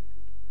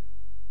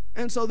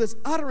 And so this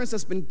utterance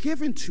that's been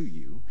given to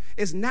you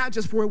is not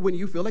just for when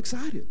you feel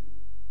excited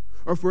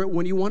or for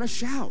when you want to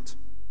shout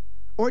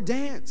or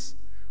dance.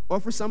 Or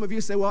for some of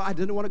you say, well, I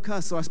didn't want to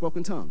cuss, so I spoke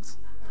in tongues.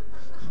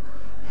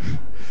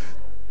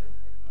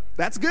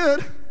 That's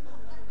good.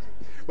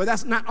 But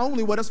that's not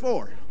only what it's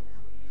for.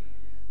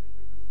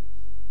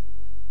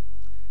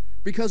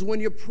 Because when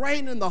you're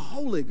praying in the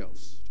Holy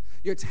Ghost,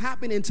 you're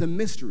tapping into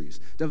mysteries,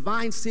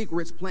 divine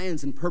secrets,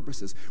 plans, and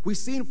purposes. We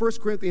see in 1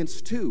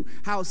 Corinthians 2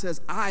 how it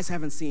says, eyes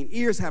haven't seen,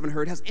 ears haven't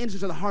heard, has entered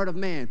to the heart of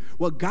man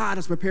what God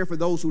has prepared for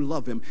those who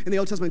love him. In the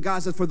Old Testament,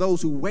 God says, for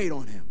those who wait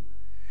on him.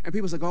 And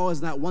people say, oh,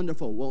 isn't that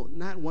wonderful? Well,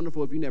 not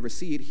wonderful if you never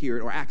see it, hear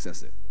it, or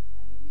access it.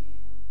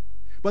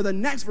 But the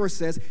next verse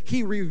says,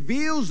 he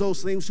reveals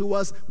those things to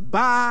us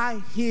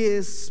by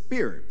his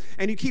Spirit.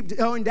 And you keep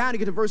going down to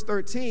get to verse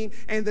 13,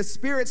 and the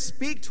Spirit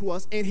speaks to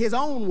us in his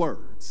own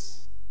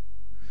words.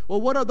 Well,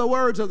 what are the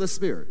words of the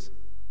Spirit?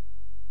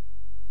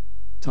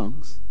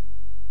 Tongues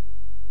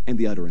and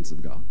the utterance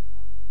of God.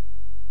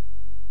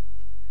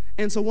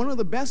 And so one of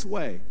the best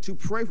way to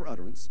pray for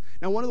utterance,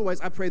 now one of the ways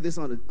I pray this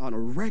on a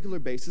regular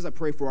basis, I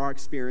pray for our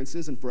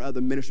experiences and for other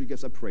ministry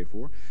gifts I pray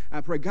for.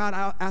 I pray, God,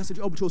 I ask that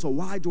you open to us a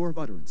wide door of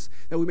utterance,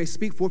 that we may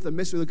speak forth the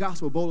mystery of the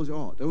gospel bold as you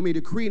ought, that we may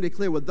decree and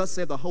declare what thus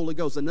saith the Holy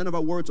Ghost, that none of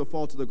our words will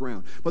fall to the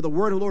ground, but the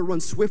word of the Lord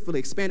runs swiftly,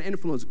 expand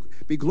influence,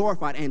 be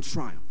glorified, and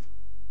triumph.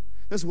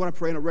 This is what I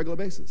pray on a regular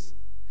basis.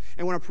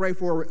 And when I pray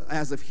for,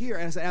 as of here,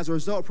 as a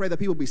result, I pray that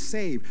people be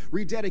saved,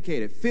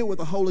 rededicated, filled with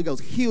the Holy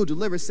Ghost, healed,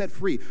 delivered, set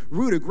free,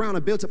 rooted,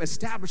 grounded, built up,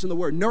 established in the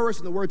word, nourished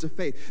in the words of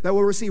faith, that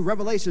will receive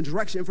revelation,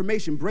 direction,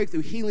 information,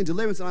 breakthrough, healing,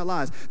 deliverance in our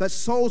lives, that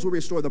souls will be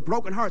restored, the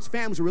broken hearts,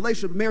 families,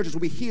 relationships, marriages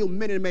will be healed,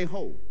 mended, and made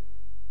whole.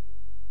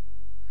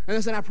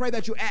 And then I pray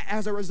that you,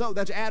 as a result,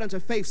 that you add unto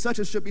faith such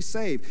as should be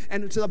saved,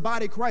 and to the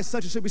body of Christ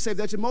such as should be saved,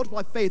 that you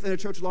multiply faith in the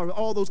church of the Lord,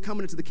 all those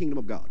coming into the kingdom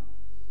of God.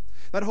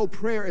 That whole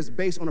prayer is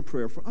based on a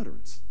prayer for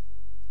utterance.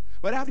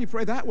 But after you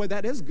pray that way,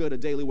 that is good, a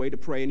daily way to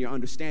pray in your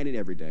understanding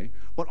every day.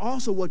 But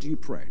also, what do you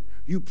pray?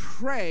 You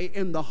pray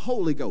in the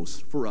Holy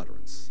Ghost for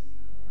utterance.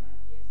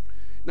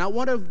 Now,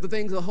 one of the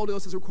things the Holy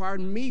Ghost has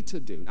required me to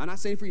do, I'm not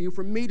saying for you,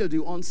 for me to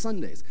do on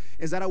Sundays,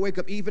 is that I wake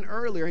up even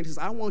earlier and he says,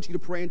 I want you to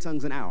pray in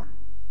tongues an hour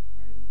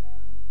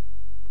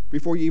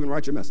before you even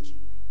write your message.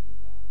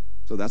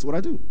 So that's what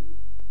I do.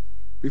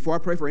 Before I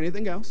pray for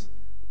anything else,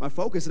 my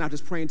focus is not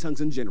just praying in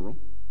tongues in general,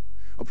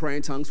 or pray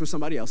in tongues for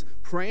somebody else.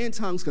 Pray in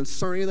tongues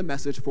concerning the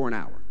message for an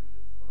hour.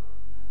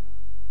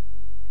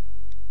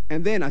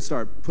 And then I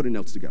start putting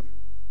notes together.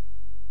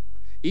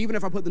 Even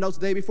if I put the notes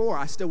the day before,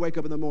 I still wake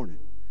up in the morning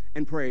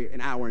and pray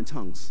an hour in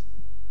tongues.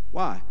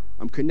 Why?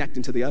 I'm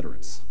connecting to the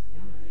utterance.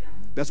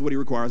 That's what he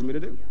requires me to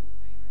do.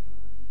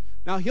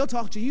 Now, he'll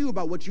talk to you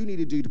about what you need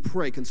to do to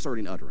pray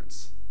concerning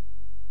utterance.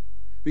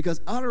 Because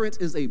utterance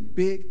is a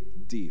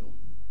big deal.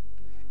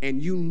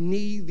 And you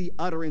need the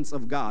utterance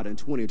of God in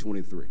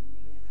 2023.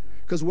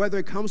 Because whether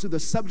it comes to the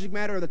subject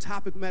matter or the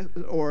topic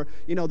or,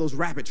 those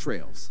rabbit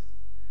trails.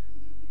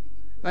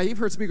 Now, you've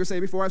heard speakers say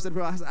before, I said,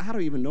 I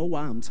don't even know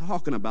why I'm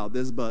talking about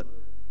this, but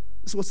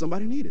this is what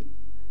somebody needed.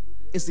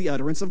 It's the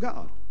utterance of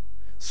God.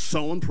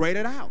 Someone prayed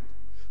it out.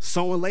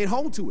 Someone laid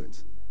hold to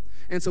it.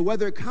 And so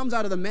whether it comes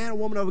out of the man or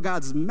woman of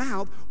God's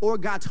mouth or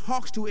God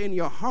talks to it in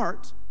your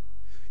heart,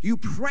 you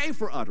pray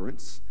for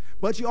utterance,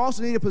 but you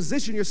also need to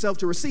position yourself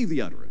to receive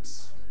the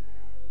utterance.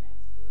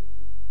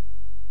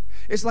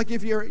 It's like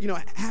if you're,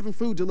 having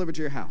food delivered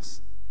to your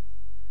house.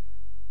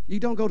 You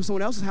don't go to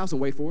someone else's house and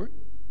wait for it.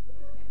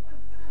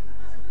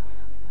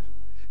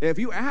 If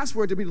you ask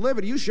for it to be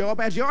delivered, you show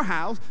up at your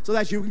house so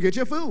that you can get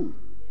your food.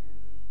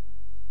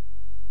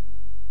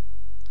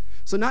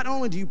 So not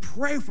only do you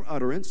pray for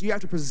utterance, you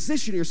have to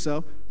position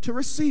yourself to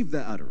receive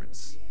that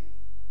utterance.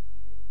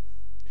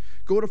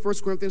 Go to 1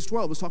 Corinthians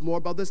 12. Let's talk more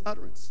about this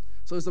utterance.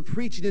 So it's the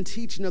preaching and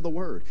teaching of the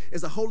word.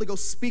 It's the Holy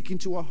Ghost speaking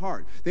to our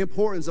heart. The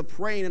importance of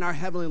praying in our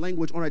heavenly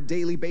language on a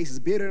daily basis,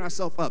 building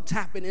ourselves up,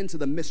 tapping into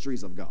the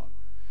mysteries of God.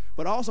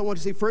 But also I want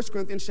to see 1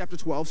 Corinthians chapter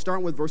 12,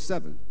 starting with verse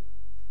 7.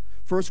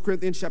 1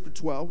 Corinthians chapter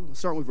 12,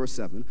 starting with verse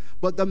 7.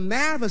 But the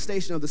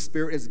manifestation of the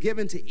Spirit is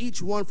given to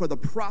each one for the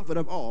profit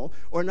of all,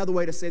 or another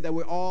way to say that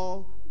we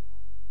all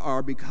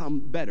are become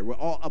better. We're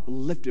all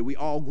uplifted. We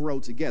all grow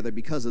together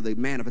because of the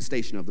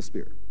manifestation of the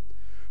Spirit.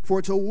 For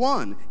to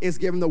one is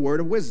given the word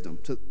of wisdom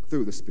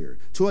through the Spirit.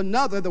 To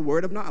another, the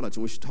word of knowledge.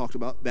 And we talked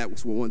about that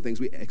was one of the things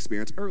we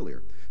experienced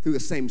earlier, through the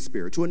same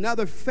Spirit. To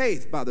another,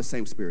 faith by the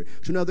same Spirit.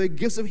 To another,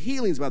 gifts of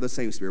healings by the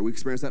same Spirit. We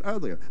experienced that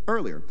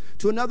earlier.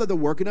 To another, the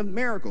working of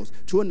miracles.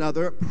 To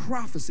another,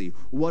 prophecy.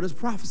 What is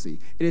prophecy?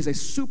 It is a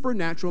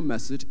supernatural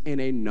message in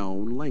a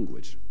known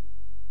language.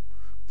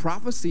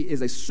 Prophecy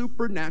is a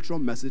supernatural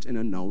message in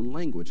a known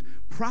language.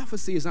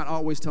 Prophecy is not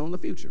always telling the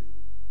future.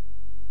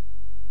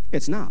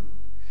 It's not.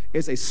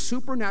 It's a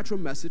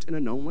supernatural message in a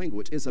known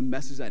language. It's a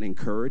message that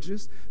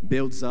encourages,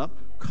 builds up,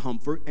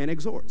 comfort, and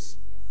exhorts.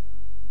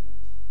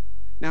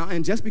 Now,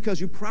 and just because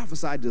you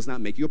prophesy does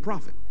not make you a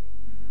prophet.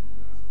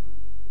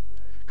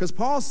 Because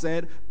Paul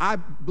said, I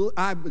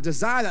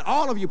desire that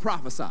all of you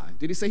prophesy.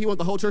 Did he say he wanted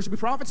the whole church to be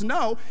prophets?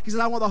 No. He said,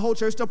 I want the whole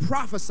church to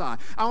prophesy.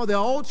 I want the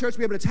whole church to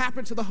be able to tap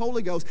into the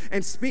Holy Ghost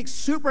and speak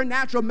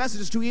supernatural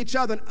messages to each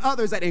other and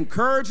others that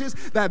encourages,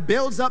 that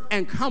builds up,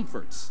 and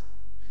comforts.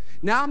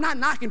 Now, I'm not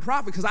knocking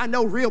prophets because I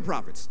know real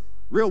prophets,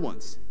 real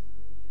ones.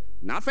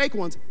 Not fake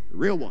ones,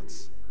 real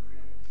ones.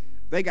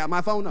 They got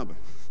my phone number.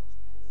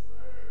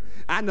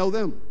 I know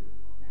them.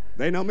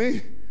 They know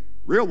me.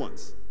 Real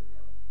ones.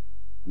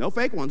 No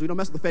fake ones. We don't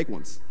mess with the fake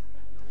ones,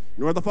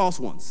 nor the false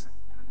ones.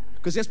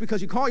 Because just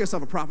because you call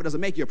yourself a prophet doesn't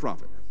make you a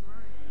prophet.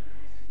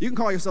 You can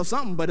call yourself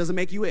something, but it doesn't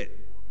make you it.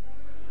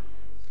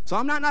 So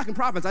I'm not knocking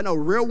prophets. I know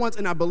real ones,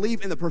 and I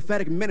believe in the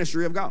prophetic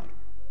ministry of God.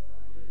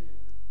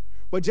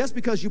 But just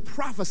because you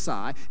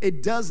prophesy,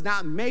 it does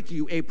not make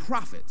you a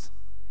prophet.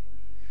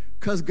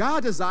 Because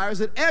God desires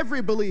that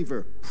every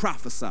believer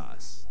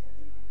prophesies.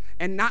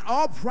 And not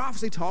all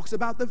prophecy talks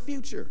about the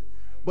future,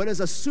 but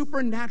is a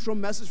supernatural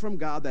message from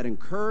God that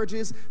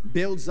encourages,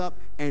 builds up,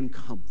 and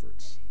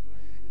comforts.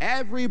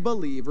 Every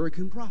believer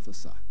can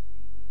prophesy.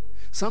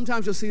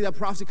 Sometimes you'll see that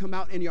prophecy come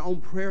out in your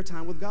own prayer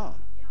time with God.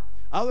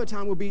 Other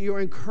time will be you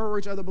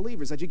encourage other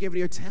believers, that you're giving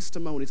your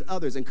testimony to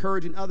others,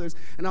 encouraging others,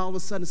 and all of a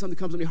sudden something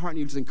comes in your heart and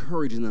you're just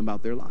encouraging them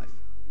about their life.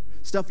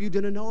 Stuff you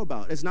didn't know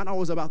about. It's not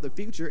always about the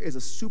future. It's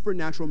a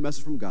supernatural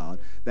message from God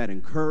that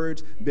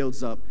encourages,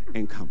 builds up,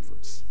 and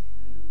comforts.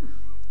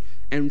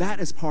 And that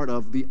is part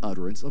of the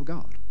utterance of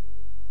God.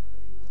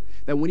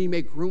 That when you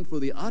make room for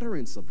the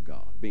utterance of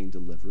God being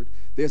delivered,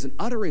 there's an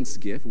utterance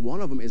gift.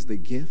 One of them is the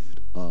gift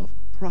of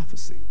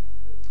prophecy.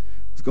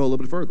 Let's go a little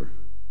bit further.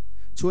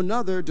 To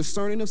another,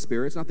 discerning of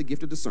spirits, not the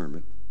gift of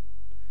discernment.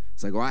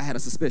 It's like, oh, I had a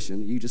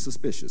suspicion. You just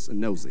suspicious and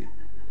nosy.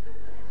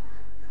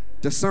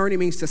 Discerning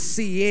means to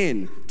see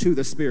in to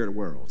the spirit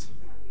world.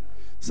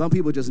 Some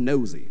people are just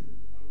nosy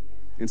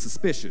and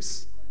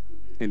suspicious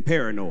and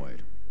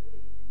paranoid.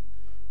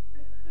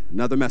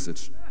 Another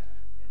message.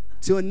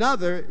 To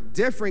another,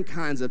 different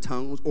kinds of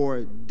tongues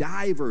or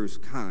diverse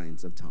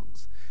kinds of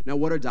tongues. Now,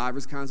 what are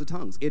diverse kinds of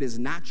tongues? It is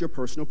not your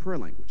personal prayer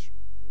language.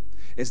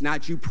 It's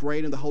not you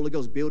praying in the Holy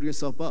Ghost, building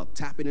yourself up,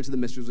 tapping into the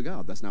mysteries of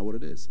God. That's not what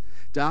it is.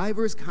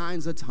 Diverse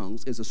kinds of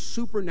tongues is a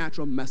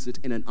supernatural message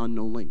in an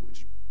unknown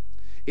language.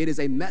 It is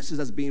a message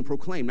that's being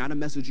proclaimed, not a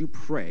message you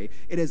pray.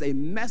 It is a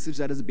message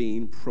that is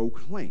being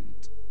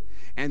proclaimed.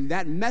 And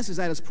that message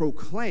that is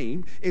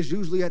proclaimed is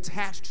usually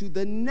attached to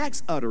the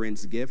next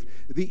utterance gift,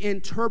 the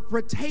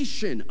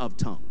interpretation of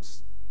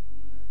tongues.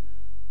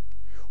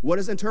 What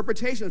is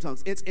interpretation of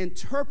tongues? It's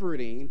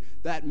interpreting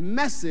that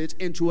message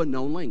into a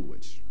known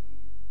language.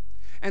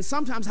 And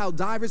sometimes how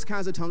diverse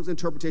kinds of tongues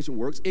interpretation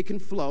works, it can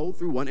flow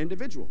through one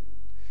individual.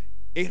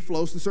 It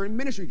flows through certain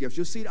ministry gifts.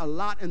 You'll see it a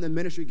lot in the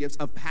ministry gifts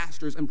of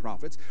pastors and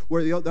prophets,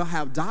 where they'll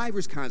have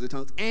diverse kinds of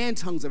tongues and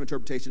tongues of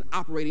interpretation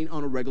operating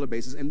on a regular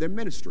basis in their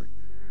ministry.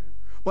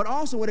 But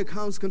also when it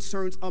comes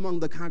concerns among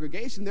the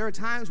congregation, there are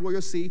times where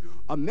you'll see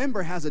a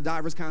member has a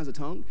diverse kinds of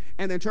tongue,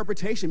 and the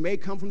interpretation may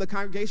come from the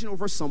congregation or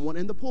for someone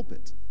in the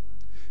pulpit.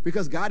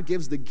 because God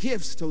gives the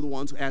gifts to the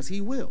ones as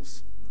he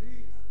wills.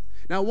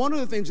 Now, one of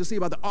the things you'll see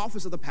about the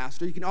office of the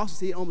pastor, you can also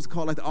see it almost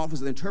called like the office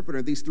of the interpreter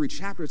in these 3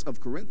 chapters of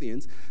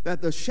Corinthians,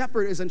 that the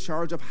shepherd is in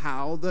charge of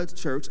how the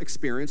church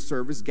experience,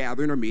 service,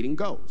 gathering, or meeting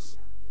goes.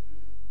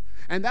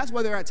 And that's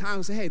why there are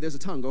times say, hey, there's a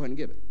tongue, go ahead and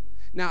give it.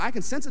 Now, I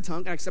can sense a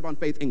tongue, and I step on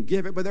faith and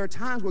give it, but there are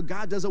times where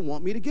God doesn't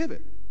want me to give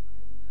it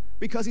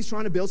because he's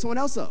trying to build someone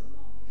else up,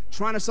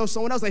 trying to show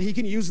someone else that he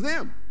can use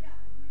them.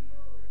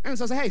 And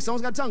so I say, hey,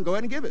 someone's got a tongue, go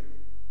ahead and give it.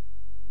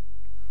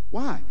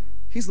 Why?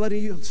 He's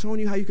showing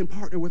you how you can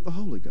partner with the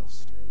Holy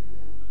Ghost.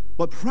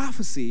 But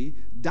prophecy,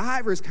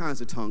 diverse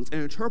kinds of tongues,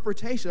 and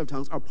interpretation of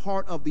tongues are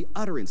part of the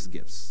utterance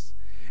gifts,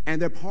 and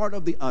they're part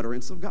of the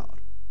utterance of God.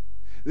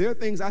 There are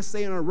things I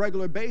say on a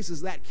regular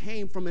basis that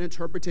came from an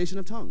interpretation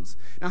of tongues.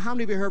 Now, how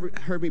many of you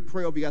heard me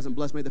pray over you guys and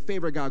bless? May the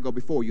favor of God go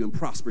before you and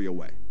prosper your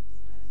way.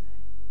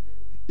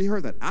 You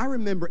heard that. I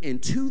remember in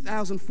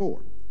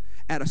 2004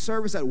 at a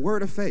service at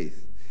Word of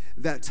Faith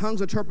that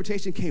tongues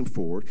interpretation came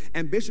forward,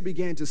 and Bishop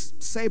began to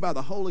say by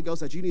the Holy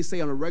Ghost that you need to say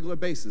on a regular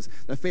basis,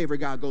 the favor of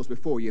God goes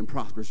before you and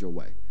prospers your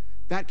way.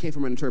 That came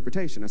from an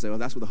interpretation. I said, well,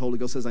 that's what the Holy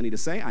Ghost says I need to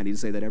say. I need to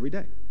say that every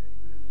day.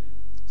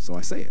 So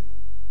I say it.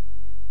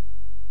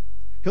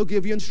 He'll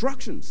give you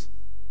instructions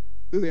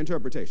through the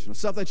interpretation of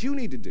stuff that you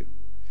need to do.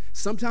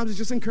 Sometimes it's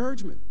just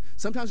encouragement.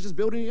 Sometimes it's just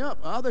building you up.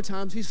 Other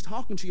times he's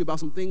talking to you about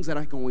some things that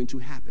are going to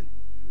happen.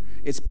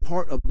 It's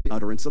part of the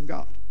utterance of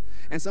God.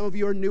 And some of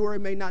you are newer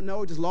and may not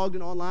know, just logged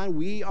in online.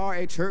 We are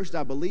a church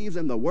that believes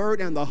in the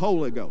Word and the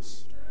Holy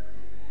Ghost.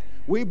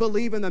 We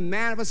believe in the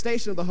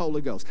manifestation of the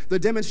Holy Ghost, the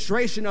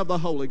demonstration of the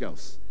Holy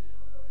Ghost.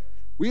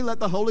 We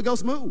let the Holy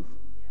Ghost move.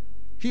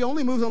 He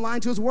only moves in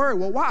line to his Word.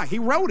 Well, why? He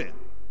wrote it.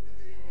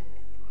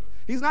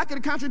 He's not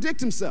going to contradict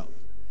himself.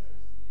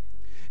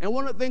 And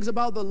one of the things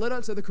about the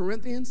letter to the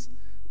Corinthians,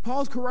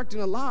 Paul's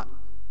correcting a lot,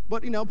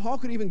 but, Paul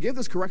could even give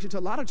this correction to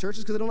a lot of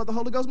churches because they don't let the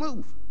Holy Ghost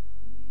move.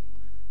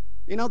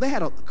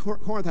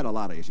 Corinth had a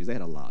lot of issues. They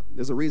had a lot.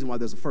 There's a reason why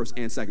there's a 1st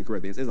and 2nd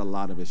Corinthians. There's a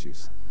lot of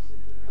issues.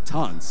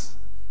 Tons.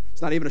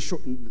 They're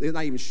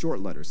not even short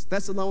letters.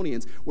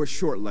 Thessalonians were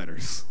short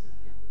letters.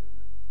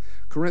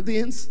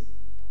 Corinthians,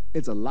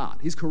 it's a lot.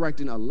 He's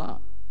correcting a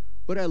lot.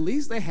 But at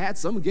least they had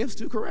some gifts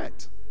to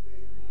correct.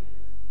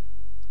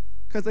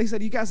 Because they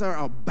said, you guys are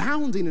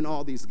abounding in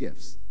all these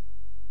gifts.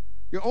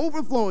 You're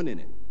overflowing in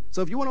it.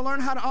 So if you want to learn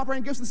how to operate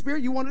in gifts of the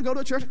Spirit, you want to go to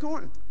a church at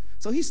Corinth.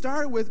 So he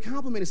started with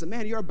complimenting, said,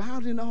 man, you're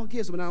abounding in all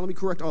gifts, but now let me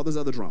correct all this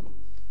other drama.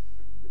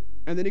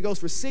 And then he goes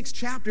for 6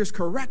 chapters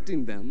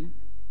correcting them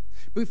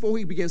before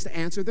he begins to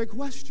answer their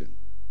question.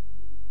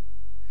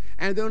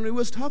 And then he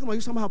was talking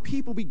about how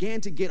people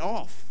began to get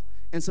off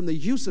and some of the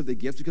use of the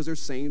gifts because they're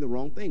saying the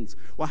wrong things.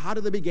 Well, how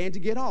did they begin to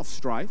get off?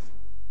 Strife.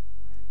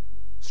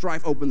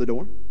 Strife opened the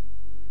door.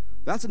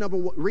 That's one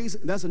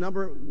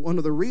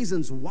of the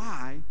reasons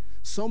why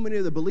so many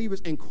of the believers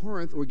in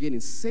Corinth were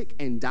getting sick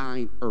and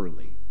dying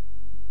early.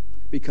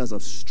 Because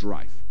of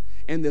strife.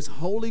 And this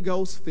Holy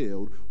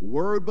Ghost-filled,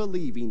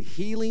 word-believing,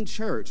 healing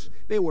church,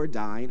 they were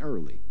dying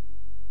early.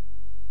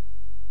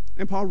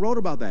 And Paul wrote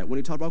about that when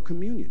he talked about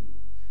communion.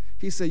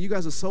 He said, you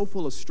guys are so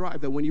full of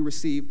strife that when you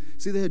receive,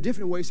 there are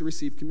different ways to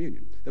receive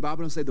communion. The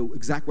Bible doesn't say the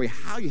exact way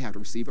how you have to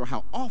receive it or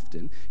how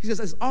often. He says,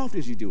 as often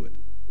as you do it,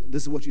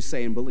 this is what you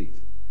say and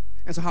believe.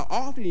 And so how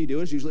often you do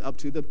it is usually up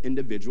to the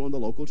individual in the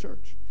local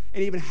church.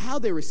 And even how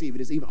they receive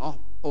it is even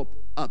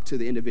up to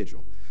the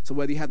individual. So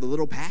whether you have the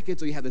little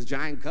packets or you have this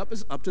giant cup,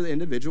 it's up to the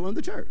individual in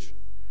the church.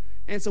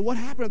 And so what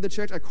happened at the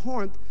church at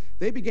Corinth,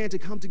 they began to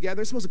come together.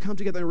 They're supposed to come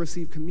together and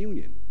receive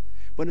communion.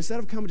 But instead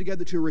of coming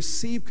together to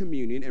receive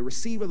communion and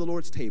receive at the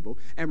Lord's table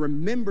and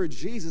remember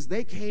Jesus,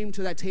 they came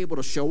to that table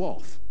to show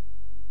off.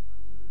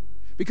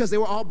 Because they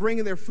were all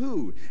bringing their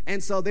food.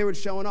 And so they were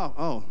showing off.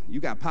 Oh,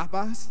 you got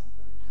Popeyes?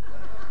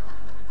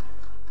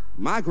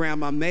 My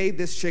grandma made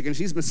this chicken.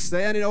 She's been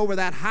standing over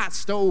that hot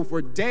stove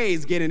for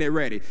days getting it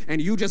ready.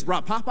 And you just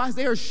brought Popeyes?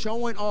 They are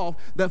showing off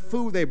the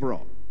food they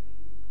brought.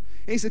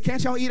 And he said,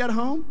 can't y'all eat at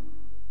home?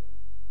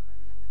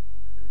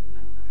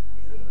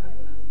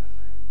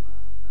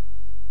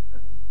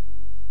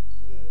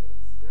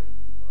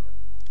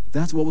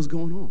 That's what was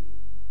going on.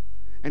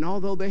 And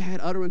although they had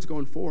utterance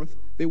going forth,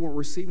 they weren't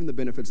receiving the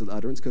benefits of the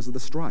utterance because of the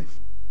strife,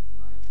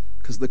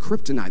 because of the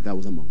kryptonite that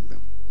was among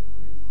them.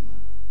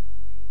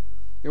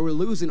 They were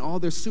losing all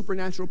their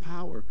supernatural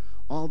power,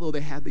 although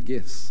they had the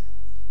gifts.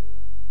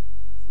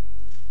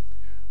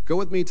 Go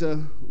with me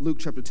to Luke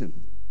chapter 10.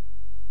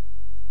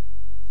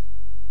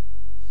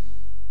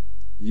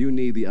 You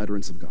need the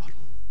utterance of God.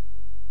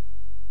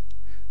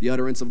 The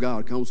utterance of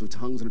God comes with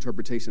tongues and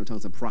interpretation of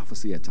tongues and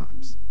prophecy at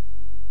times.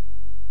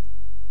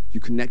 You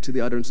connect to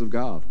the utterance of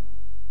God,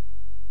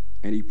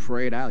 and you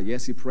pray it out.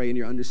 Yes, you pray in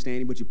your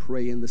understanding, but you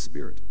pray in the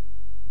Spirit.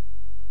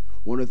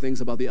 One of the things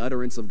about the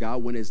utterance of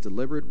God when it's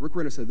delivered, Rick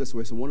Renner said this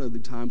way, so one of the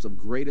times of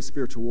greatest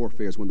spiritual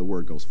warfare is when the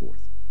word goes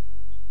forth.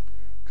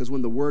 Because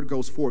when the word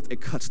goes forth, it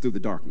cuts through the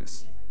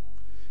darkness.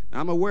 Now,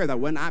 I'm aware that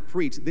when I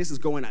preach, this is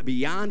going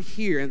beyond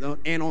here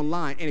and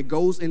online, and it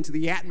goes into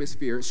the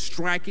atmosphere,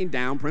 striking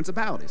down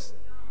principalities.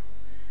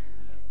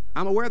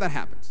 I'm aware that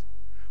happens.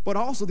 But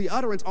also the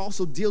utterance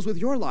also deals with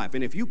your life.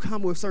 And if you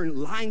come with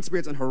certain lying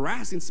spirits and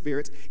harassing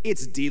spirits,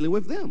 it's dealing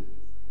with them.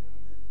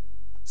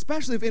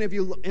 Especially if any of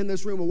you in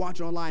this room are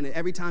watching online, and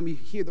every time you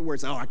hear the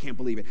words, oh, I can't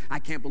believe it, I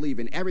can't believe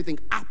it, and everything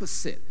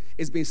opposite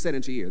is being said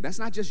into your ear. That's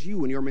not just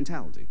you and your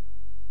mentality.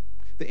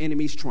 The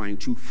enemy's trying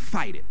to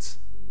fight it.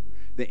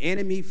 The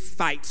enemy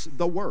fights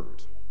the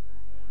word.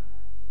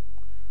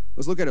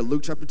 Let's look at it.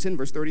 Luke chapter 10,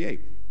 verse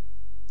 38.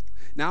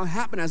 Now it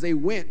happened as they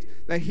went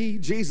that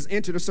Jesus,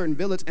 entered a certain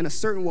village, and a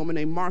certain woman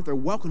named Martha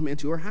welcomed him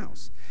into her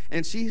house.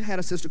 And she had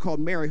a sister called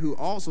Mary who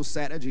also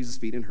sat at Jesus'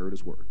 feet and heard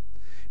his word.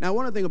 Now,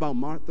 one of the things about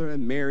Martha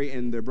and Mary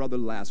and their brother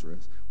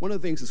Lazarus, one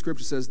of the things the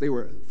scripture says, they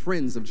were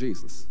friends of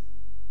Jesus.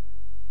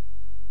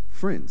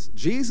 Friends.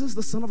 Jesus,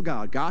 the Son of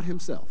God, God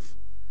himself,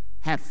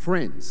 had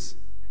friends.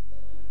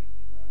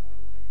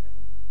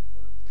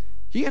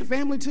 He had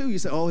family too. You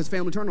say, oh, his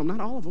family turned on him.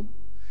 Not all of them.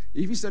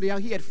 If you study out,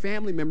 he had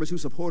family members who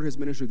supported his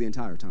ministry the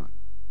entire time.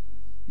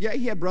 Yeah,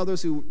 he had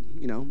brothers who,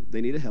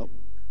 they needed help.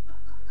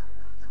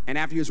 And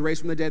after he was raised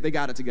from the dead, they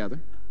got it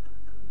together.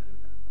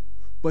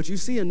 But you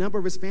see a number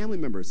of his family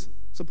members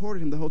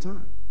supported him the whole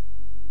time.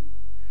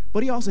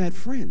 But he also had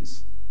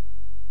friends.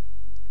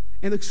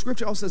 And the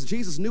scripture also says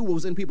Jesus knew what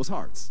was in people's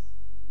hearts.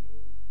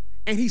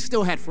 And he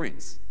still had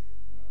friends.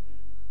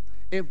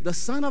 If the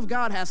Son of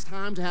God has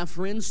time to have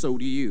friends, so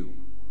do you.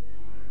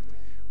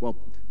 Well,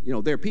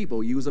 they're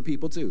people. You as a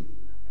people too.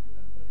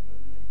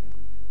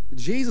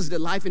 Jesus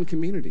did life in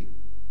community.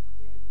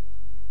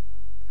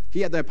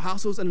 He had the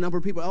apostles and a number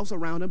of people else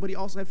around him, but he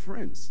also had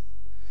friends.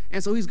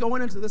 And so he's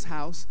going into this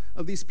house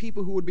of these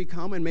people who would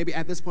become, and maybe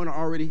at this point are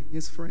already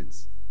his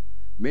friends.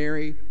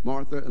 Mary,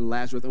 Martha, and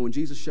Lazarus. And when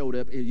Jesus showed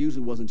up, it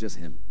usually wasn't just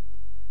him.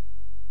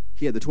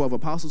 He had the 12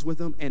 apostles with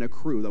him and a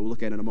crew that we'll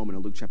look at in a moment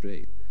in Luke chapter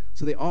 8.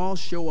 So they all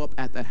show up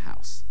at that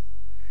house.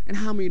 And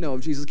how many know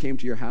if Jesus came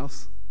to your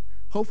house,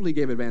 hopefully he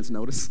gave advance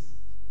notice?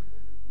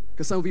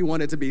 Because some of you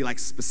want it to be like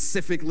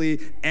specifically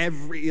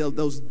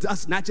those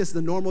dust, not just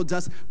the normal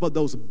dust, but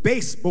those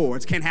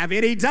baseboards can't have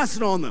any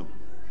dust on them.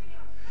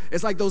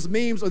 It's like those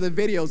memes or the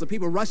videos of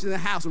people rushing to the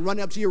house and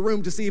running up to your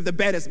room to see if the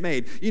bed is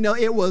made.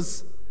 It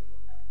was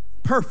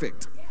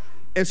perfect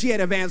if she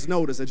had advance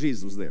notice that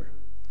Jesus was there.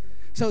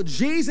 So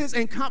Jesus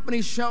and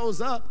company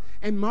shows up,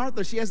 and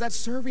Martha, she has that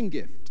serving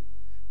gift.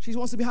 She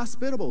wants to be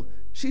hospitable.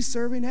 She's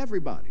serving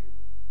everybody.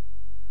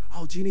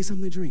 Oh, do you need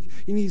something to drink?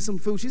 You need some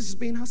food? She's just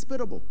being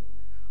hospitable.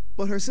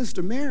 But her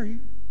sister Mary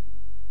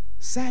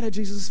sat at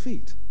Jesus'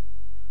 feet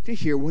to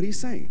hear what he's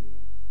saying.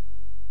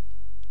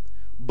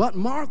 But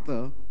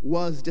Martha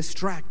was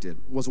distracted.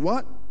 Was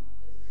what?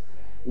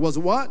 Was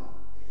what?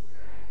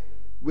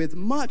 With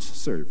much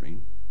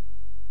serving.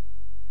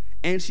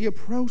 And she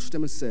approached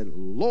him and said,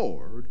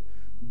 Lord,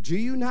 do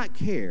you not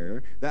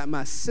care that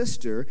my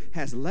sister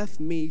has left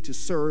me to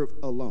serve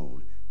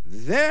alone?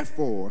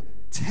 Therefore,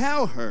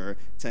 tell her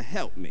to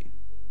help me.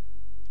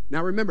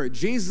 Now remember,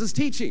 Jesus is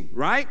teaching,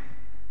 right?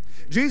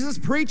 Jesus is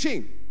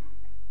preaching.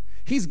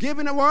 He's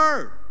giving a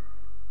word.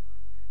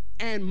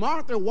 And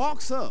Martha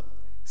walks up,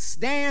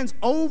 stands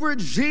over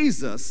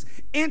Jesus,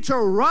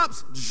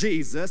 interrupts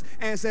Jesus,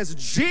 and says,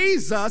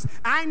 Jesus,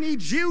 I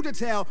need you to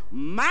tell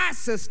my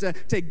sister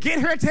to get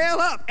her tail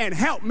up and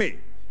help me.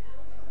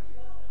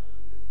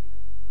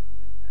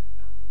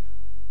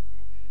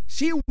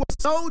 She was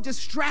so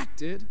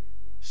distracted,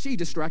 she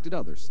distracted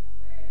others.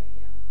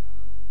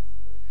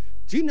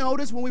 Do you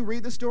notice when we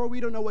read the story,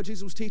 we don't know what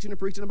Jesus was teaching and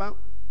preaching about?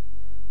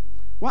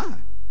 Why?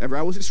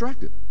 Everybody was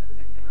distracted.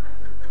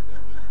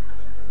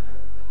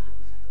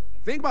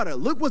 Think about it.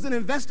 Luke was an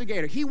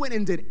investigator. He went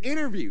and did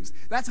interviews.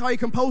 That's how he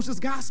composed his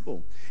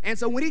gospel. And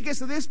so when he gets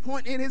to this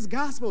point in his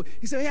gospel,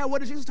 he said, yeah, what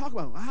did Jesus talk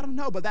about? I don't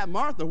know, but that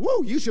Martha,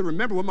 you should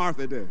remember what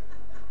Martha did.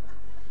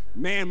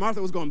 Man,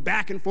 Martha was going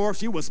back and forth.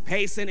 She was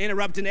pacing,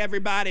 interrupting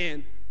everybody.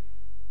 And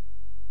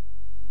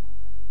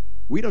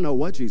we don't know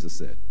what Jesus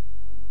said.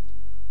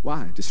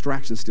 Why?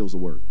 Distraction steals the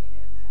word.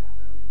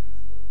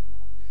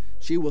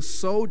 She was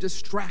so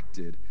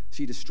distracted,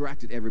 she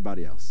distracted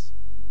everybody else.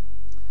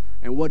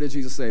 And what did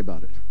Jesus say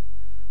about it?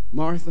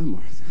 Martha,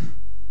 Martha,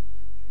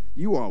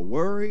 you are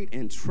worried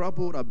and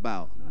troubled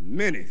about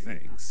many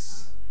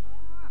things.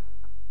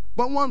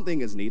 But one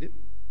thing is needed.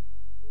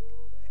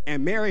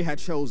 And Mary had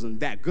chosen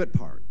that good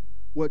part,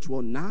 which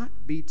will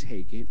not be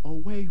taken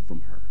away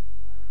from her.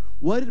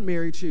 What did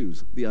Mary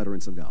choose? The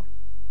utterance of God.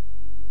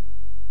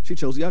 She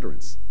chose the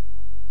utterance,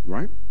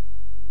 right?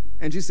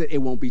 And she said it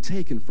won't be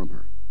taken from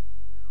her.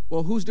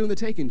 Well, who's doing the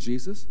taking?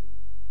 Jesus?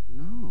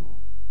 No.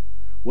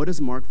 What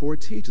does Mark 4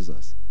 teaches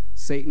us?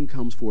 Satan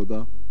comes for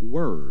the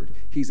word.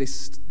 He's a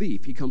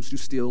thief. He comes to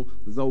steal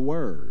the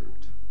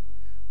word.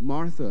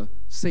 Martha,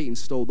 Satan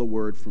stole the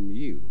word from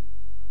you,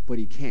 but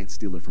he can't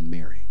steal it from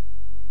Mary.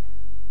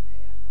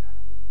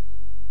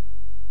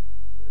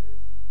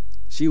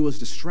 She was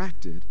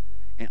distracted,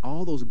 and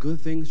all those good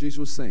things Jesus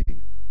was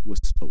saying was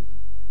stolen.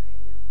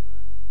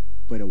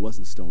 But it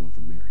wasn't stolen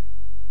from Mary.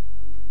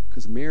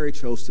 Because Mary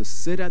chose to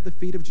sit at the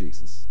feet of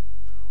Jesus,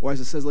 or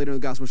as it says later in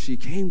the gospel, she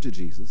came to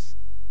Jesus,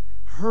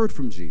 heard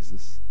from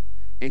Jesus,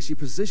 And she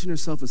positioned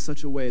herself in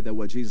such a way that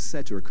what Jesus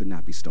said to her could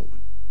not be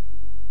stolen.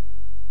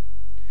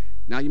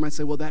 Now you might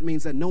say, well, that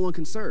means that no one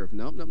can serve.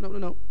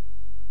 No.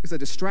 It said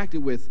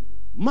distracted with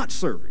much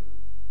serving.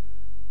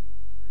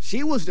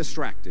 She was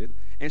distracted,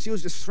 and she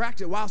was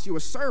distracted while she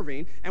was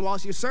serving, and while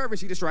she was serving,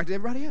 she distracted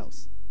everybody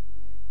else.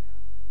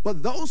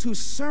 But those who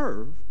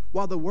serve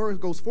while the word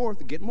goes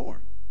forth get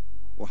more.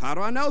 Well, how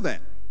do I know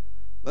that?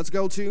 Let's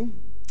go to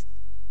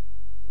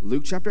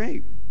Luke chapter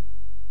 8.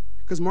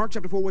 Because Mark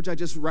chapter 4, which I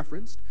just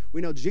referenced,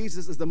 we know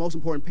Jesus is the most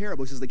important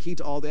parable, which is the key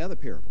to all the other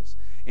parables.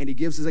 And he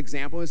gives his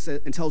example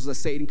and tells us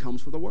that Satan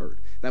comes for the word.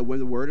 That when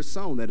the word is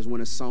sown, that is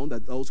when it's sown,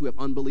 that those who have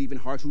unbelieving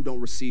hearts who don't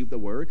receive the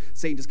word,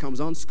 Satan just comes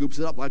on, scoops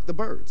it up like the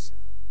birds.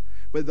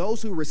 But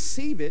those who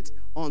receive it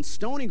on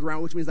stony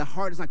ground, which means the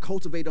heart is not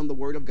cultivated on the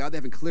word of God, they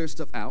haven't cleared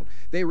stuff out,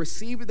 they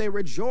receive it, they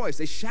rejoice,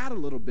 they shout a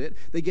little bit,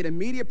 they get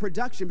immediate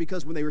production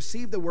because when they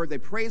receive the word, they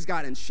praise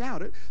God and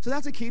shout it. So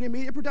that's a key to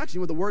immediate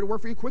production. When the word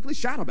worked for you quickly,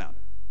 shout about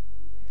it.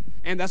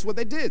 And that's what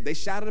they did. They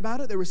shouted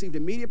about it. They received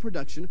immediate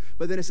production.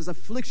 But then it says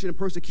affliction and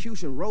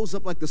persecution rose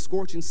up like the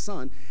scorching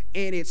sun,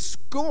 and it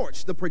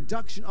scorched the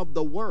production of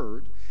the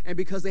word. And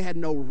because they had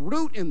no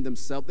root in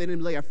themselves, they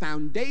didn't lay a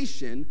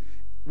foundation,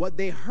 what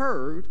they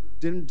heard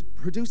didn't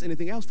produce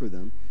anything else for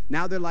them.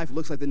 Now their life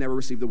looks like they never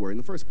received the word in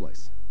the first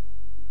place.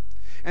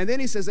 And then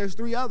he says there's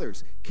three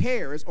others: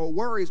 cares or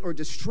worries or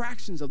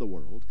distractions of the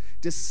world,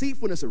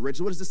 deceitfulness of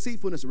riches. What is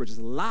deceitfulness of riches?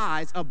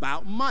 Lies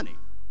about money.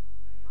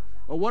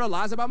 Well, what are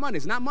lies about money?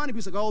 It's not money.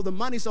 People say, oh, the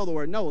money stole the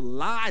word. No,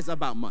 lies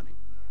about money.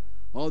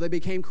 Oh, they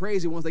became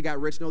crazy once they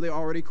got rich. No, they're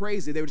already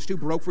crazy. They were just too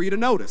broke for you to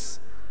notice.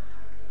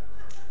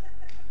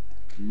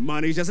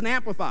 Money's just an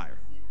amplifier.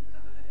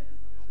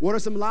 What are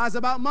some lies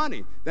about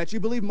money? That you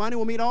believe money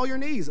will meet all your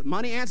needs.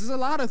 Money answers a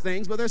lot of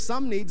things, but there's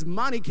some needs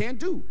money can't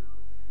do.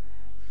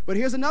 But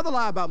here's another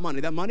lie about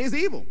money, that money is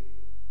evil.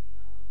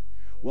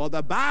 Well,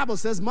 the Bible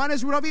says money is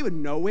the root of evil.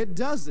 No, it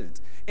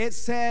doesn't. It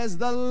says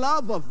the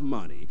love of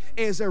money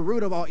is the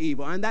root of all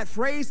evil. And that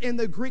phrase in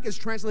the Greek is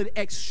translated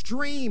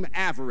extreme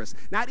avarice.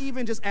 Not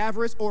even just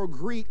avarice or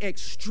greed,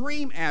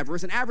 extreme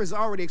avarice. And avarice is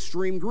already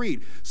extreme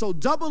greed. So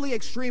doubly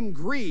extreme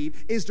greed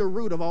is the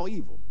root of all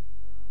evil.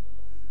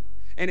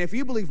 And if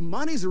you believe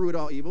money is the root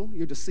of all evil,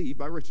 you're deceived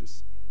by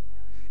riches.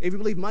 If you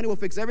believe money will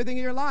fix everything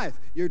in your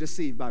life, you're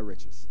deceived by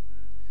riches.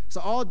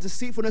 So all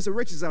deceitfulness of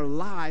riches are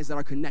lies that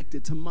are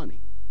connected to money.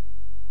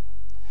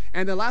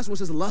 And the last one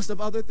says lust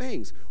of other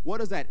things. What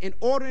is that?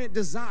 Inordinate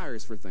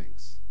desires for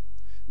things.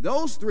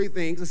 Those three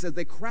things, it says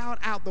they crowd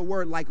out the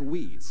word like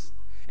weeds.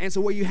 And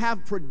so where you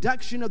have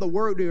production of the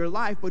word in your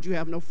life, but you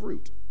have no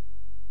fruit.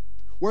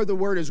 Where the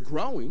word is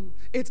growing,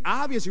 it's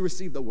obvious you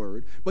receive the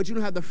word, but you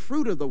don't have the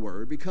fruit of the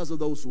word because of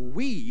those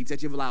weeds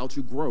that you've allowed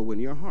to grow in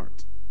your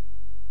heart.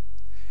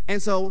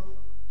 And so,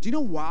 do you know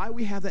why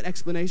we have that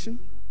explanation?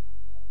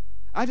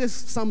 I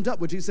just summed up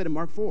what Jesus said in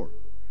Mark 4.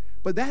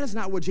 But that is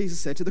not what Jesus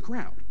said to the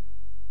crowd.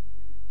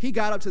 He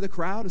got up to the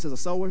crowd and says, a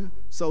sower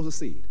sows a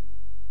seed.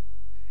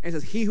 And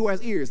says, he who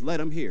has ears,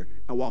 let him hear,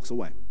 and walks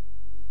away.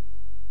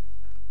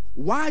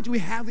 Why do we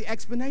have the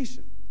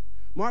explanation?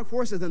 Mark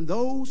 4 says, and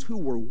those who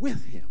were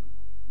with him,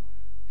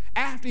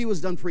 after he was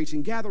done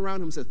preaching, gathered around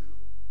him and said,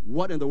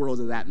 what in the world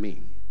does that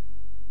mean?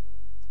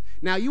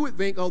 Now you would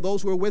think, oh,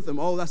 those who were with him,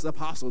 oh, that's the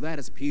apostle, that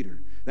is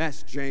Peter,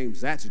 that's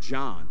James, that's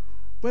John.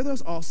 But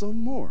there's also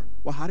more.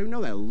 Well, how do we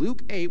know that?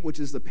 Luke 8, which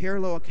is the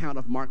parallel account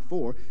of Mark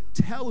 4,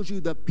 tells you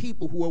the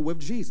people who are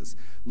with Jesus.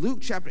 Luke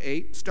chapter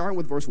 8, starting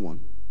with verse 1.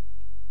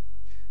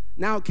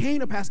 Now it came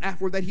to pass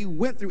afterward that he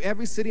went through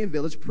every city and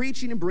village,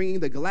 preaching and bringing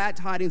the glad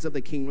tidings of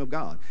the kingdom of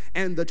God.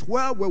 And the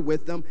 12 were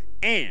with them,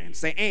 and,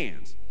 say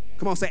and.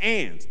 Come on, say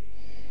and.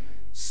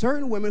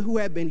 Certain women who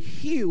had been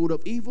healed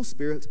of evil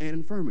spirits and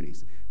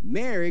infirmities.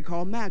 Mary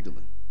called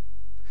Magdalene,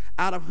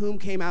 out of whom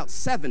came out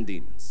 7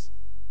 demons.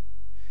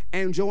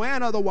 And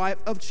Joanna, the wife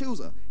of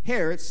Chuza,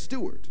 Herod's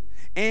steward,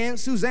 and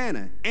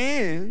Susanna,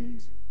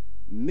 and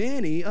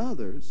many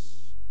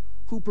others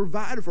who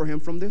provided for him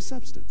from their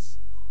substance.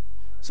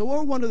 So what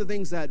were one of the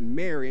things that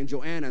Mary and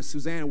Joanna and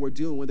Susanna were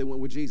doing when they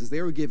went with Jesus?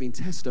 They were giving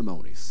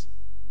testimonies.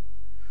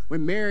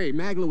 When Mary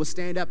Magdalene would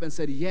stand up and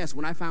said, yes,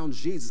 when I found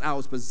Jesus, I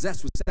was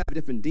possessed with 7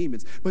 different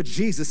demons, but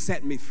Jesus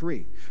set me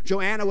free.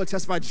 Joanna would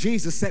testify,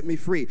 Jesus set me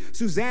free.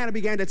 Susanna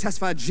began to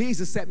testify,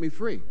 Jesus set me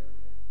free.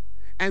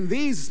 And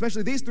these,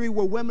 especially these 3,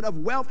 were women of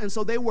wealth, and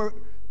so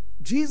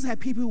Jesus had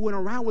people who went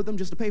around with them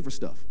just to pay for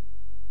stuff.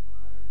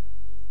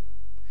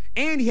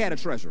 And he had a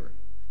treasurer.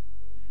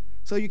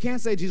 So you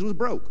can't say Jesus was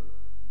broke.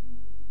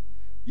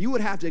 You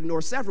would have to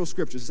ignore several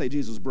scriptures to say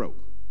Jesus was broke.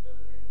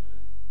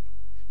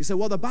 You say,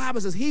 well, the Bible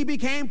says he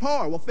became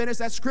poor. Well, finish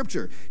that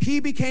scripture. He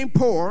became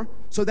poor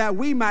so that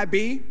we might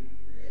be.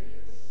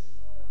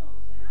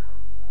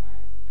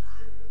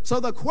 So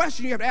the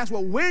question you have to ask,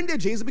 well, when did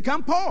Jesus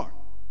become poor?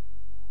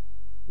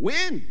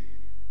 When?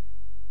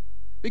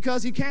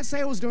 Because you can't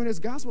say it was during his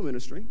gospel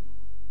ministry.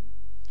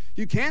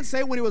 You can't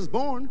say when he was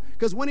born,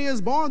 because when he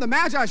was born, the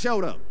Magi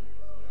showed up.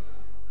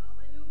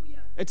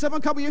 Hallelujah. It took him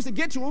a couple years to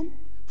get to him,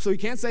 so you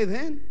can't say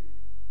then.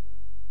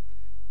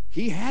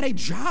 He had a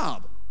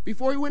job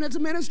before he went into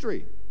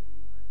ministry.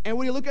 And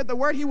when you look at the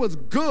word, he was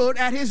good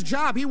at his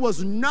job. He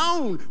was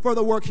known for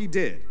the work he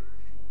did.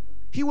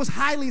 He was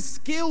highly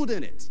skilled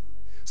in it.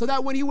 So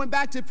that when he went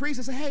back to the priest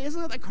and said, hey,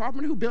 isn't that the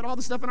carpenter who built all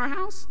the stuff in our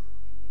house?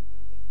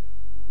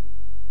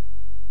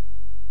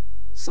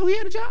 So he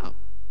had a job.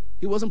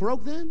 He wasn't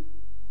broke then.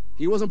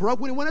 He wasn't broke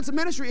when he went into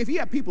ministry. If you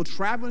have people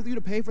traveling with you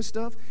to pay for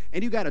stuff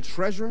and you got a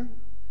treasurer,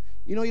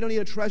 you know you don't need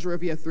a treasurer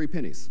if you have 3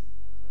 pennies.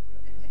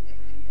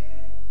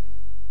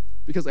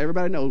 Because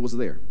everybody knows it was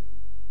there.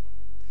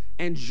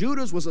 And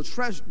Judas was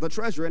the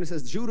treasurer, and it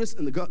says Judas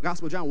in the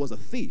Gospel of John was a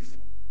thief.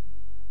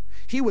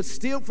 He would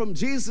steal from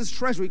Jesus'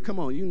 treasury. Come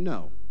on, you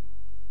know.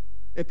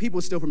 If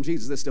people steal from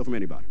Jesus, they steal from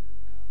anybody.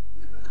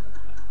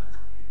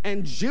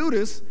 And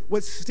Judas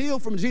would steal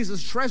from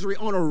Jesus' treasury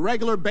on a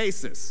regular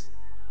basis.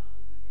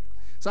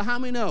 So how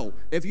many know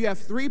if you have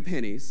 3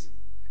 pennies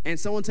and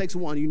someone takes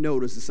 1, you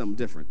notice it's something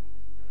different?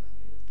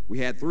 We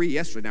had 3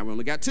 yesterday, now we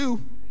only got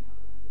 2.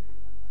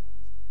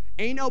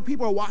 And you know,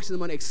 people are watching the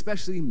money,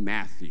 especially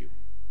Matthew,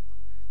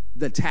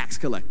 the tax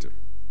collector.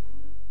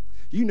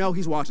 You know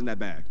he's watching that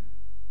bag.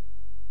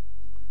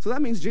 So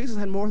that means Jesus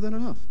had more than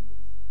enough.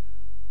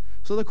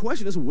 So the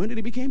question is, when did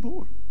he become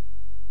poor?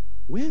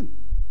 When?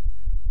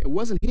 It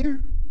wasn't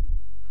here.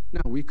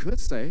 Now, we could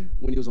say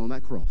when he was on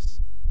that cross.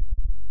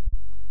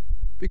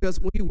 Because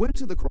when he went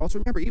to the cross,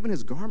 remember, even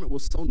his garment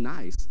was so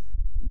nice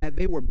that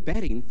they were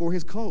betting for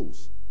his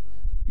clothes.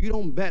 You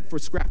don't bet for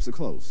scraps of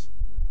clothes.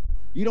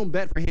 You don't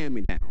bet for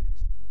hand-me-downs.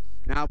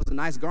 Now, it was a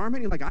nice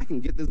garment. You're like, I can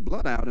get this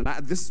blood out, and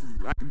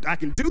I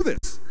can do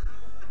this.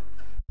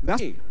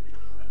 That's me.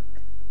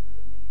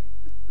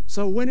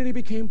 So when did he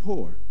become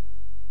poor?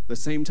 The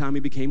same time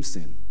he became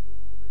sin.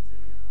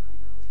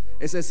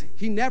 It says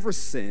he never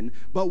sinned,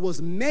 but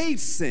was made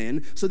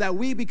sin so that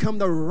we become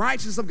the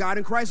righteousness of God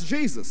in Christ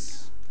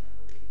Jesus.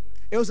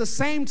 It was the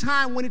same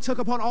time when he took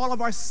upon all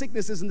of our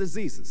sicknesses and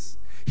diseases.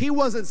 He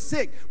wasn't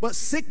sick, but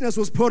sickness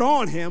was put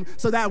on him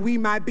so that we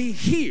might be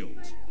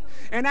healed.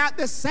 And at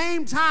the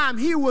same time,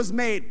 he was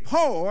made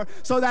poor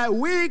so that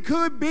we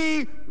could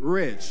be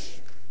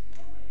rich.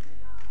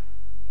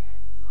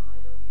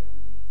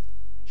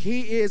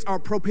 He is our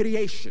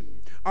propitiation,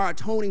 our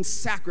atoning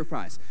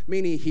sacrifice,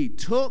 meaning he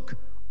took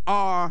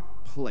our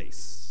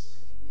place.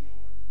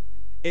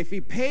 If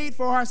he paid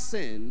for our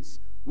sins,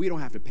 we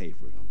don't have to pay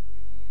for them.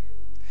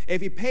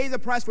 If he paid the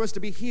price for us to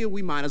be healed,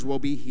 we might as well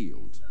be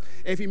healed.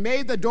 If he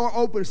made the door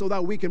open so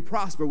that we can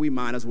prosper, we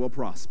might as well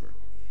prosper.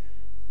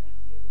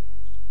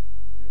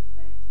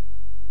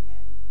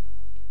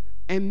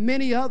 And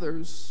many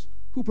others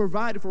who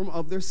provided for him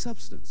of their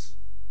substance.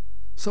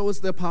 So it's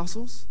the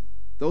apostles,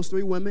 those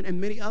 3 women,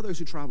 and many others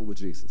who traveled with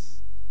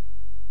Jesus.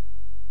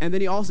 And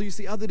then you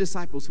see other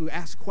disciples who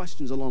asked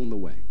questions along the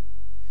way.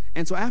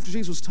 And so after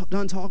Jesus was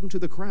done talking to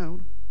the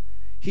crowd,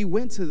 they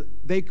went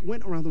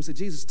around them and said,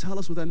 Jesus, tell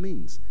us what that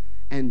means.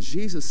 And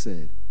Jesus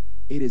said,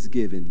 it is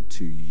given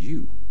to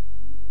you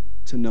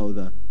to know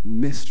the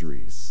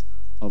mysteries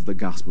of the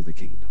gospel of the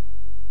kingdom.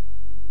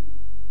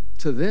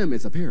 To them,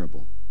 it's a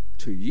parable.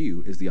 To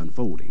you is the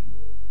unfolding.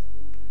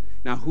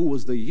 Now, who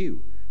was the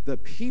you? The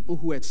people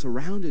who had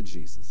surrounded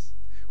Jesus,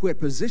 who had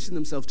positioned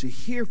themselves to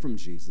hear from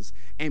Jesus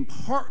and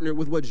partner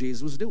with what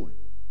Jesus was doing.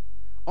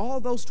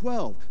 All those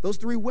 12, those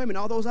 3 women,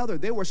 all those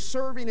others, they were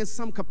serving in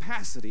some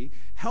capacity,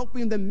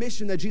 helping the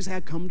mission that Jesus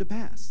had come to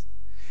pass.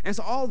 And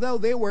so although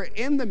they were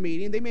in the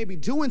meeting, they may be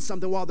doing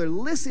something while they're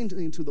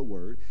listening to the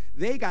word,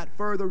 they got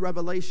further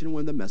revelation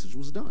when the message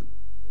was done.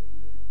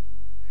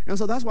 And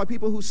so that's why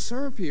people who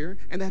serve here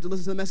and they have to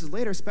listen to the message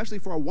later, especially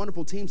for our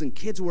wonderful teams in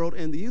Kids World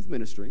and the youth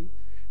ministry,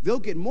 they'll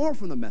get more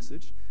from the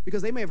message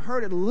because they may have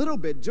heard it a little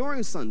bit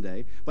during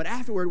Sunday, but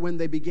afterward, when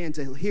they begin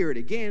to hear it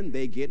again,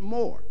 they get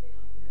more.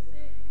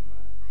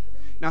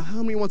 Now,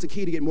 how many wants a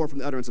key to get more from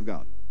the utterance of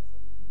God?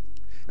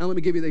 Now, let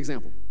me give you the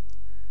example.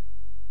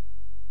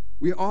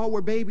 We all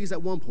were babies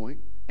at one point,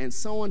 and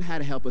someone had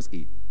to help us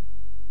eat.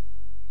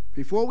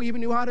 Before we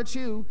even knew how to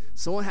chew,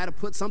 someone had to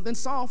put something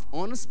soft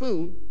on a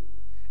spoon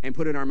and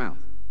put it in our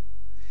mouth.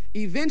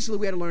 Eventually,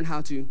 we had to learn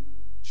how to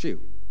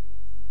chew.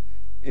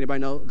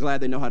 Anybody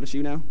glad they know how to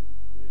chew now?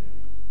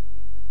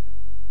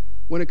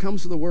 When it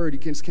comes to the word, you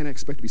just can't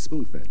expect to be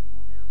spoon-fed.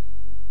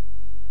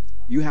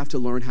 You have to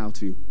learn how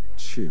to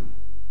chew.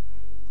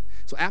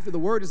 So after the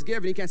word is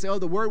given, you can't say, oh,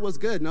 the word was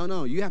good.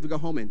 No, you have to go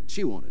home and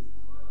chew on it.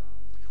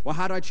 Well,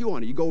 how do I chew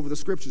on it? You go over the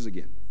scriptures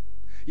again.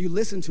 You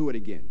listen to it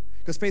again.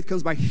 Because faith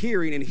comes by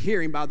hearing, and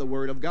hearing by the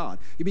word of God.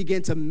 You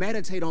begin to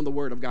meditate on the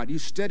word of God. You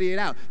study it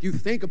out. You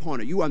think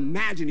upon it. You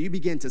imagine it. You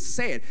begin to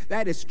say it.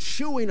 That is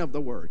chewing of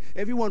the word.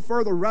 If you want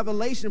further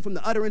revelation from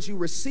the utterance you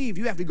receive,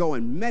 you have to go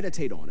and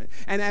meditate on it.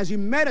 And as you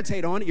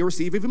meditate on it, you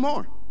receive even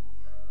more.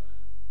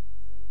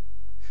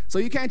 So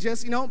you can't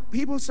just,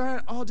 people start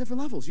at all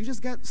different levels. You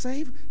just got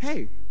saved.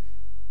 Hey,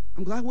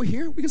 I'm glad we're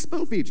here. We can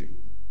spoon feed you.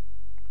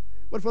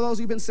 But for those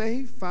who've been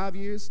saved, 5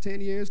 years,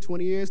 10 years,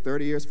 20 years,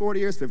 30 years, 40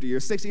 years, 50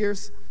 years, 60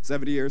 years,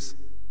 70 years,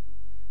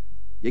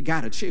 you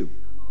got to chew.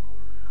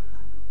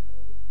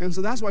 And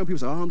so that's why people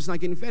say, oh, I'm just not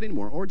getting fed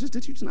anymore. Or did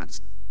you just not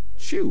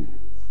chew?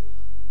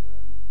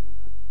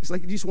 It's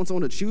like you just want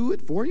someone to chew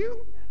it for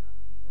you?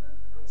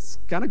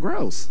 It's kind of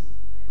gross.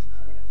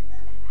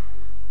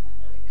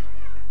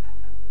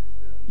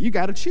 You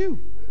got to chew.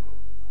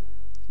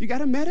 You got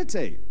to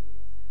meditate.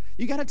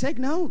 You got to take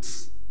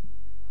notes.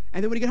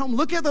 And then when you get home,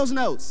 look at those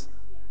notes.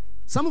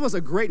 Some of us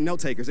are great note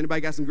takers.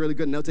 Anybody got some really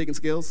good note-taking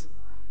skills?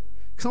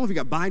 Some of you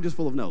got binders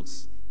full of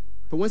notes.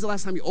 But when's the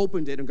last time you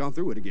opened it and gone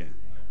through it again?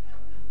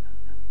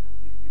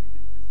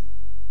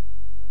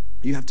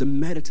 You have to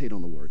meditate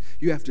on the word.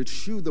 You have to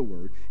chew the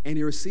word, and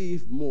you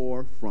receive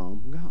more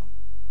from God.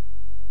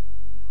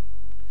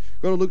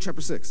 Go to Luke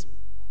chapter 6.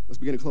 Let's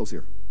begin to close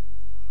here.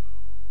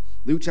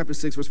 Luke chapter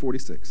 6, verse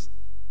 46.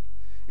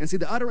 And see,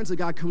 the utterance of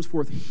God comes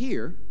forth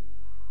here,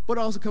 but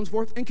also comes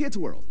forth in kids'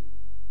 world.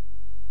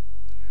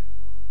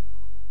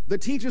 The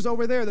teachers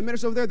over there, the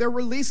ministers over there, they're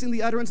releasing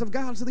the utterance of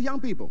God to the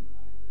young people.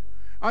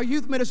 Our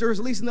youth minister is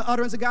releasing the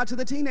utterance of God to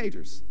the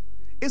teenagers.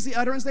 It's the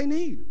utterance they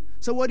need.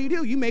 So what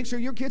do? You make sure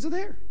your kids are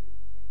there.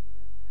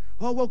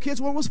 Oh, well, Kids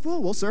World was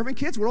full. Well, serve in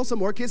Kids World so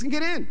more kids can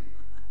get in.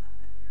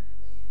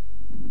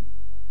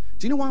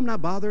 Do you know why I'm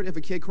not bothered if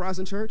a kid cries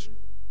in church?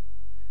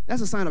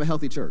 That's a sign of a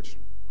healthy church.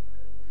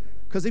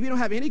 Because if you don't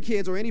have any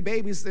kids or any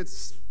babies,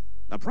 that's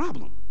a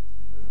problem.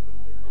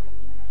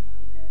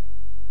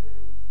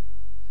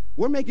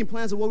 We're making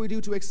plans of what we do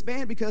to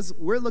expand because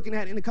we're looking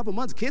at in a couple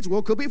months, Kids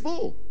World could be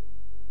full.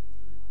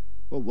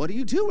 Well, what do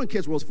you do when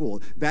Kids World's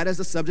full? That is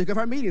the subject of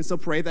our meeting, so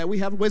pray that we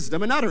have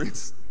wisdom and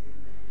utterance.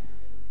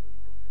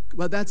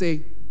 But that's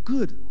a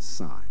good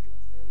sign.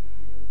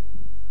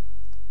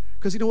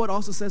 Because you know what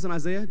also says in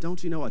Isaiah?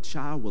 Don't you know a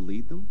child will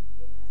lead them?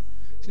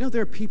 Do you know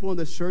there are people in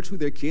this church who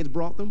their kids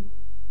brought them?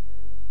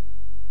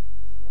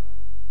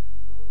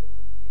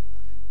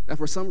 That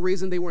for some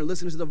reason they weren't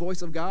listening to the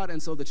voice of God,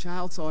 and so the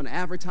child saw an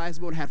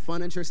advertisement and had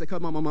fun in church, said,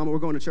 come on, Mama, we're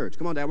going to church.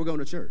 Come on, Dad, we're going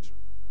to church.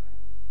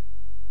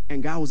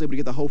 And God was able to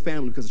get the whole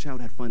family because the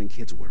child had fun in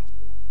Kids World.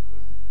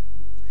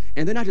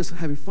 And they're not just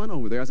having fun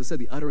over there. As I said,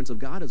 the utterance of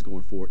God is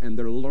going forward, and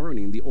they're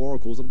learning the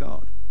oracles of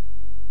God.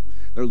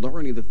 They're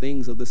learning the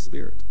things of the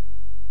Spirit.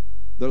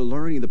 They're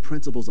learning the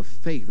principles of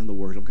faith in the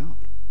Word of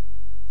God.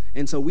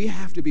 And so we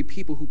have to be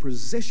people who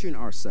position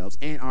ourselves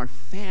and our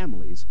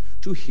families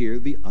to hear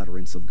the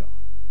utterance of God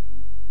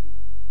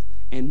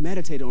and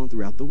meditate on it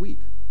throughout the week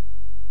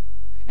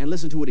and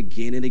listen to it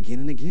again and again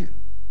and again.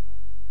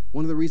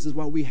 One of the reasons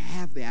why we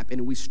have the app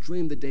and we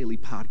stream the daily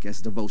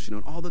podcast devotion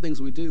on all the things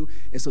we do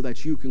is so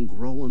that you can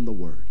grow in the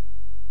Word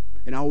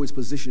and always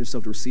position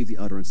yourself to receive the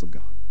utterance of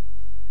God.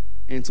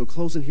 And so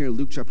closing here in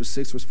Luke chapter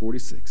 6, verse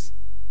 46,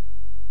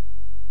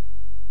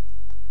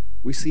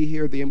 we see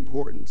here the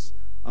importance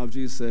of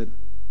Jesus said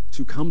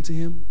to come to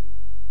him,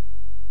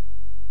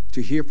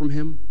 to hear from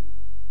him,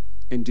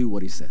 and do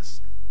what he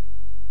says.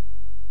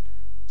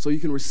 So you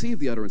can receive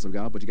the utterance of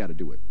God, but you got to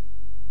do it.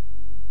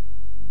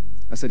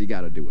 I said you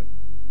got to do it.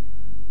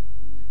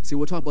 See,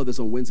 we'll talk about this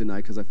on Wednesday night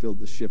because I feel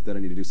the shift that I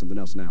need to do something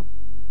else now.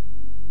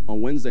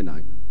 On Wednesday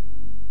night,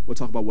 we'll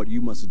talk about what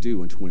you must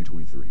do in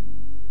 2023.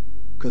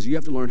 Because you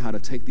have to learn how to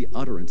take the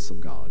utterance of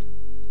God,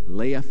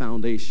 lay a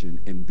foundation,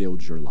 and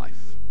build your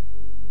life.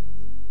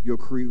 You're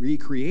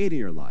recreating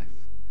your life,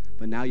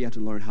 but now you have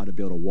to learn how to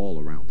build a wall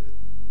around it.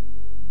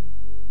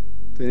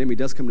 The enemy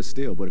does come to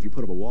steal, but if you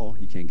put up a wall,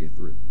 he can't get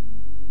through.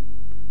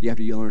 You have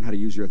to learn how to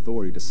use your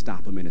authority to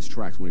stop him in his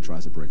tracks when he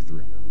tries to break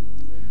through.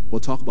 We'll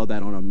talk about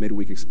that on our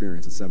midweek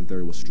experience at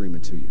 7:30. We'll stream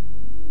it to you.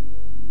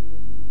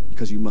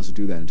 Because you must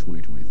do that in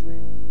 2023.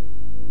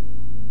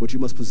 But you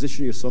must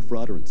position yourself for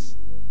utterance.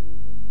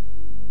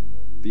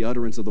 The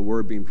utterance of the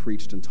word being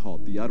preached and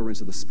taught. The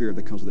utterance of the Spirit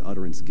that comes with the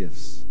utterance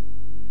gifts.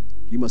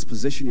 You must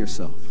position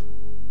yourself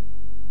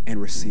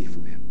and receive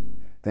from him.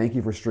 Thank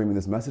you for streaming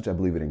this message. I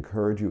believe it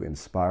encouraged you,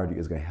 inspired you.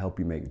 It's going to help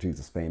you make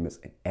Jesus famous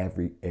in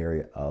every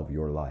area of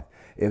your life.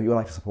 If you would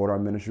like to support our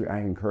ministry,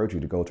 I encourage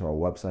you to go to our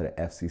website at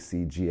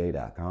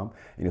fccga.com,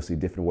 and you'll see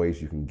different ways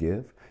you can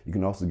give. You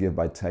can also give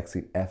by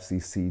texting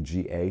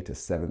FCCGA to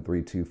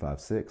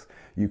 73256.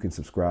 You can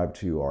subscribe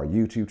to our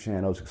YouTube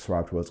channel,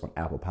 subscribe to us on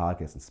Apple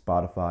Podcasts and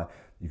Spotify.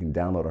 You can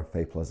download our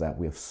Faith Plus app.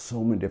 We have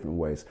so many different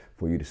ways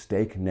for you to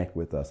stay connected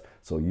with us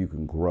so you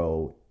can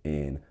grow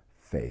in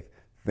faith.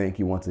 Thank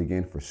you once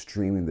again for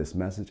streaming this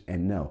message.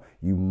 And no,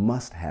 you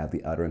must have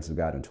the utterance of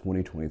God in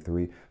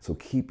 2023. So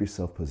keep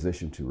yourself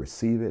positioned to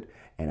receive it.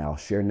 And I'll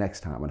share next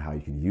time on how you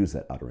can use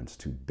that utterance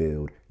to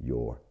build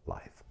your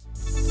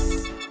life.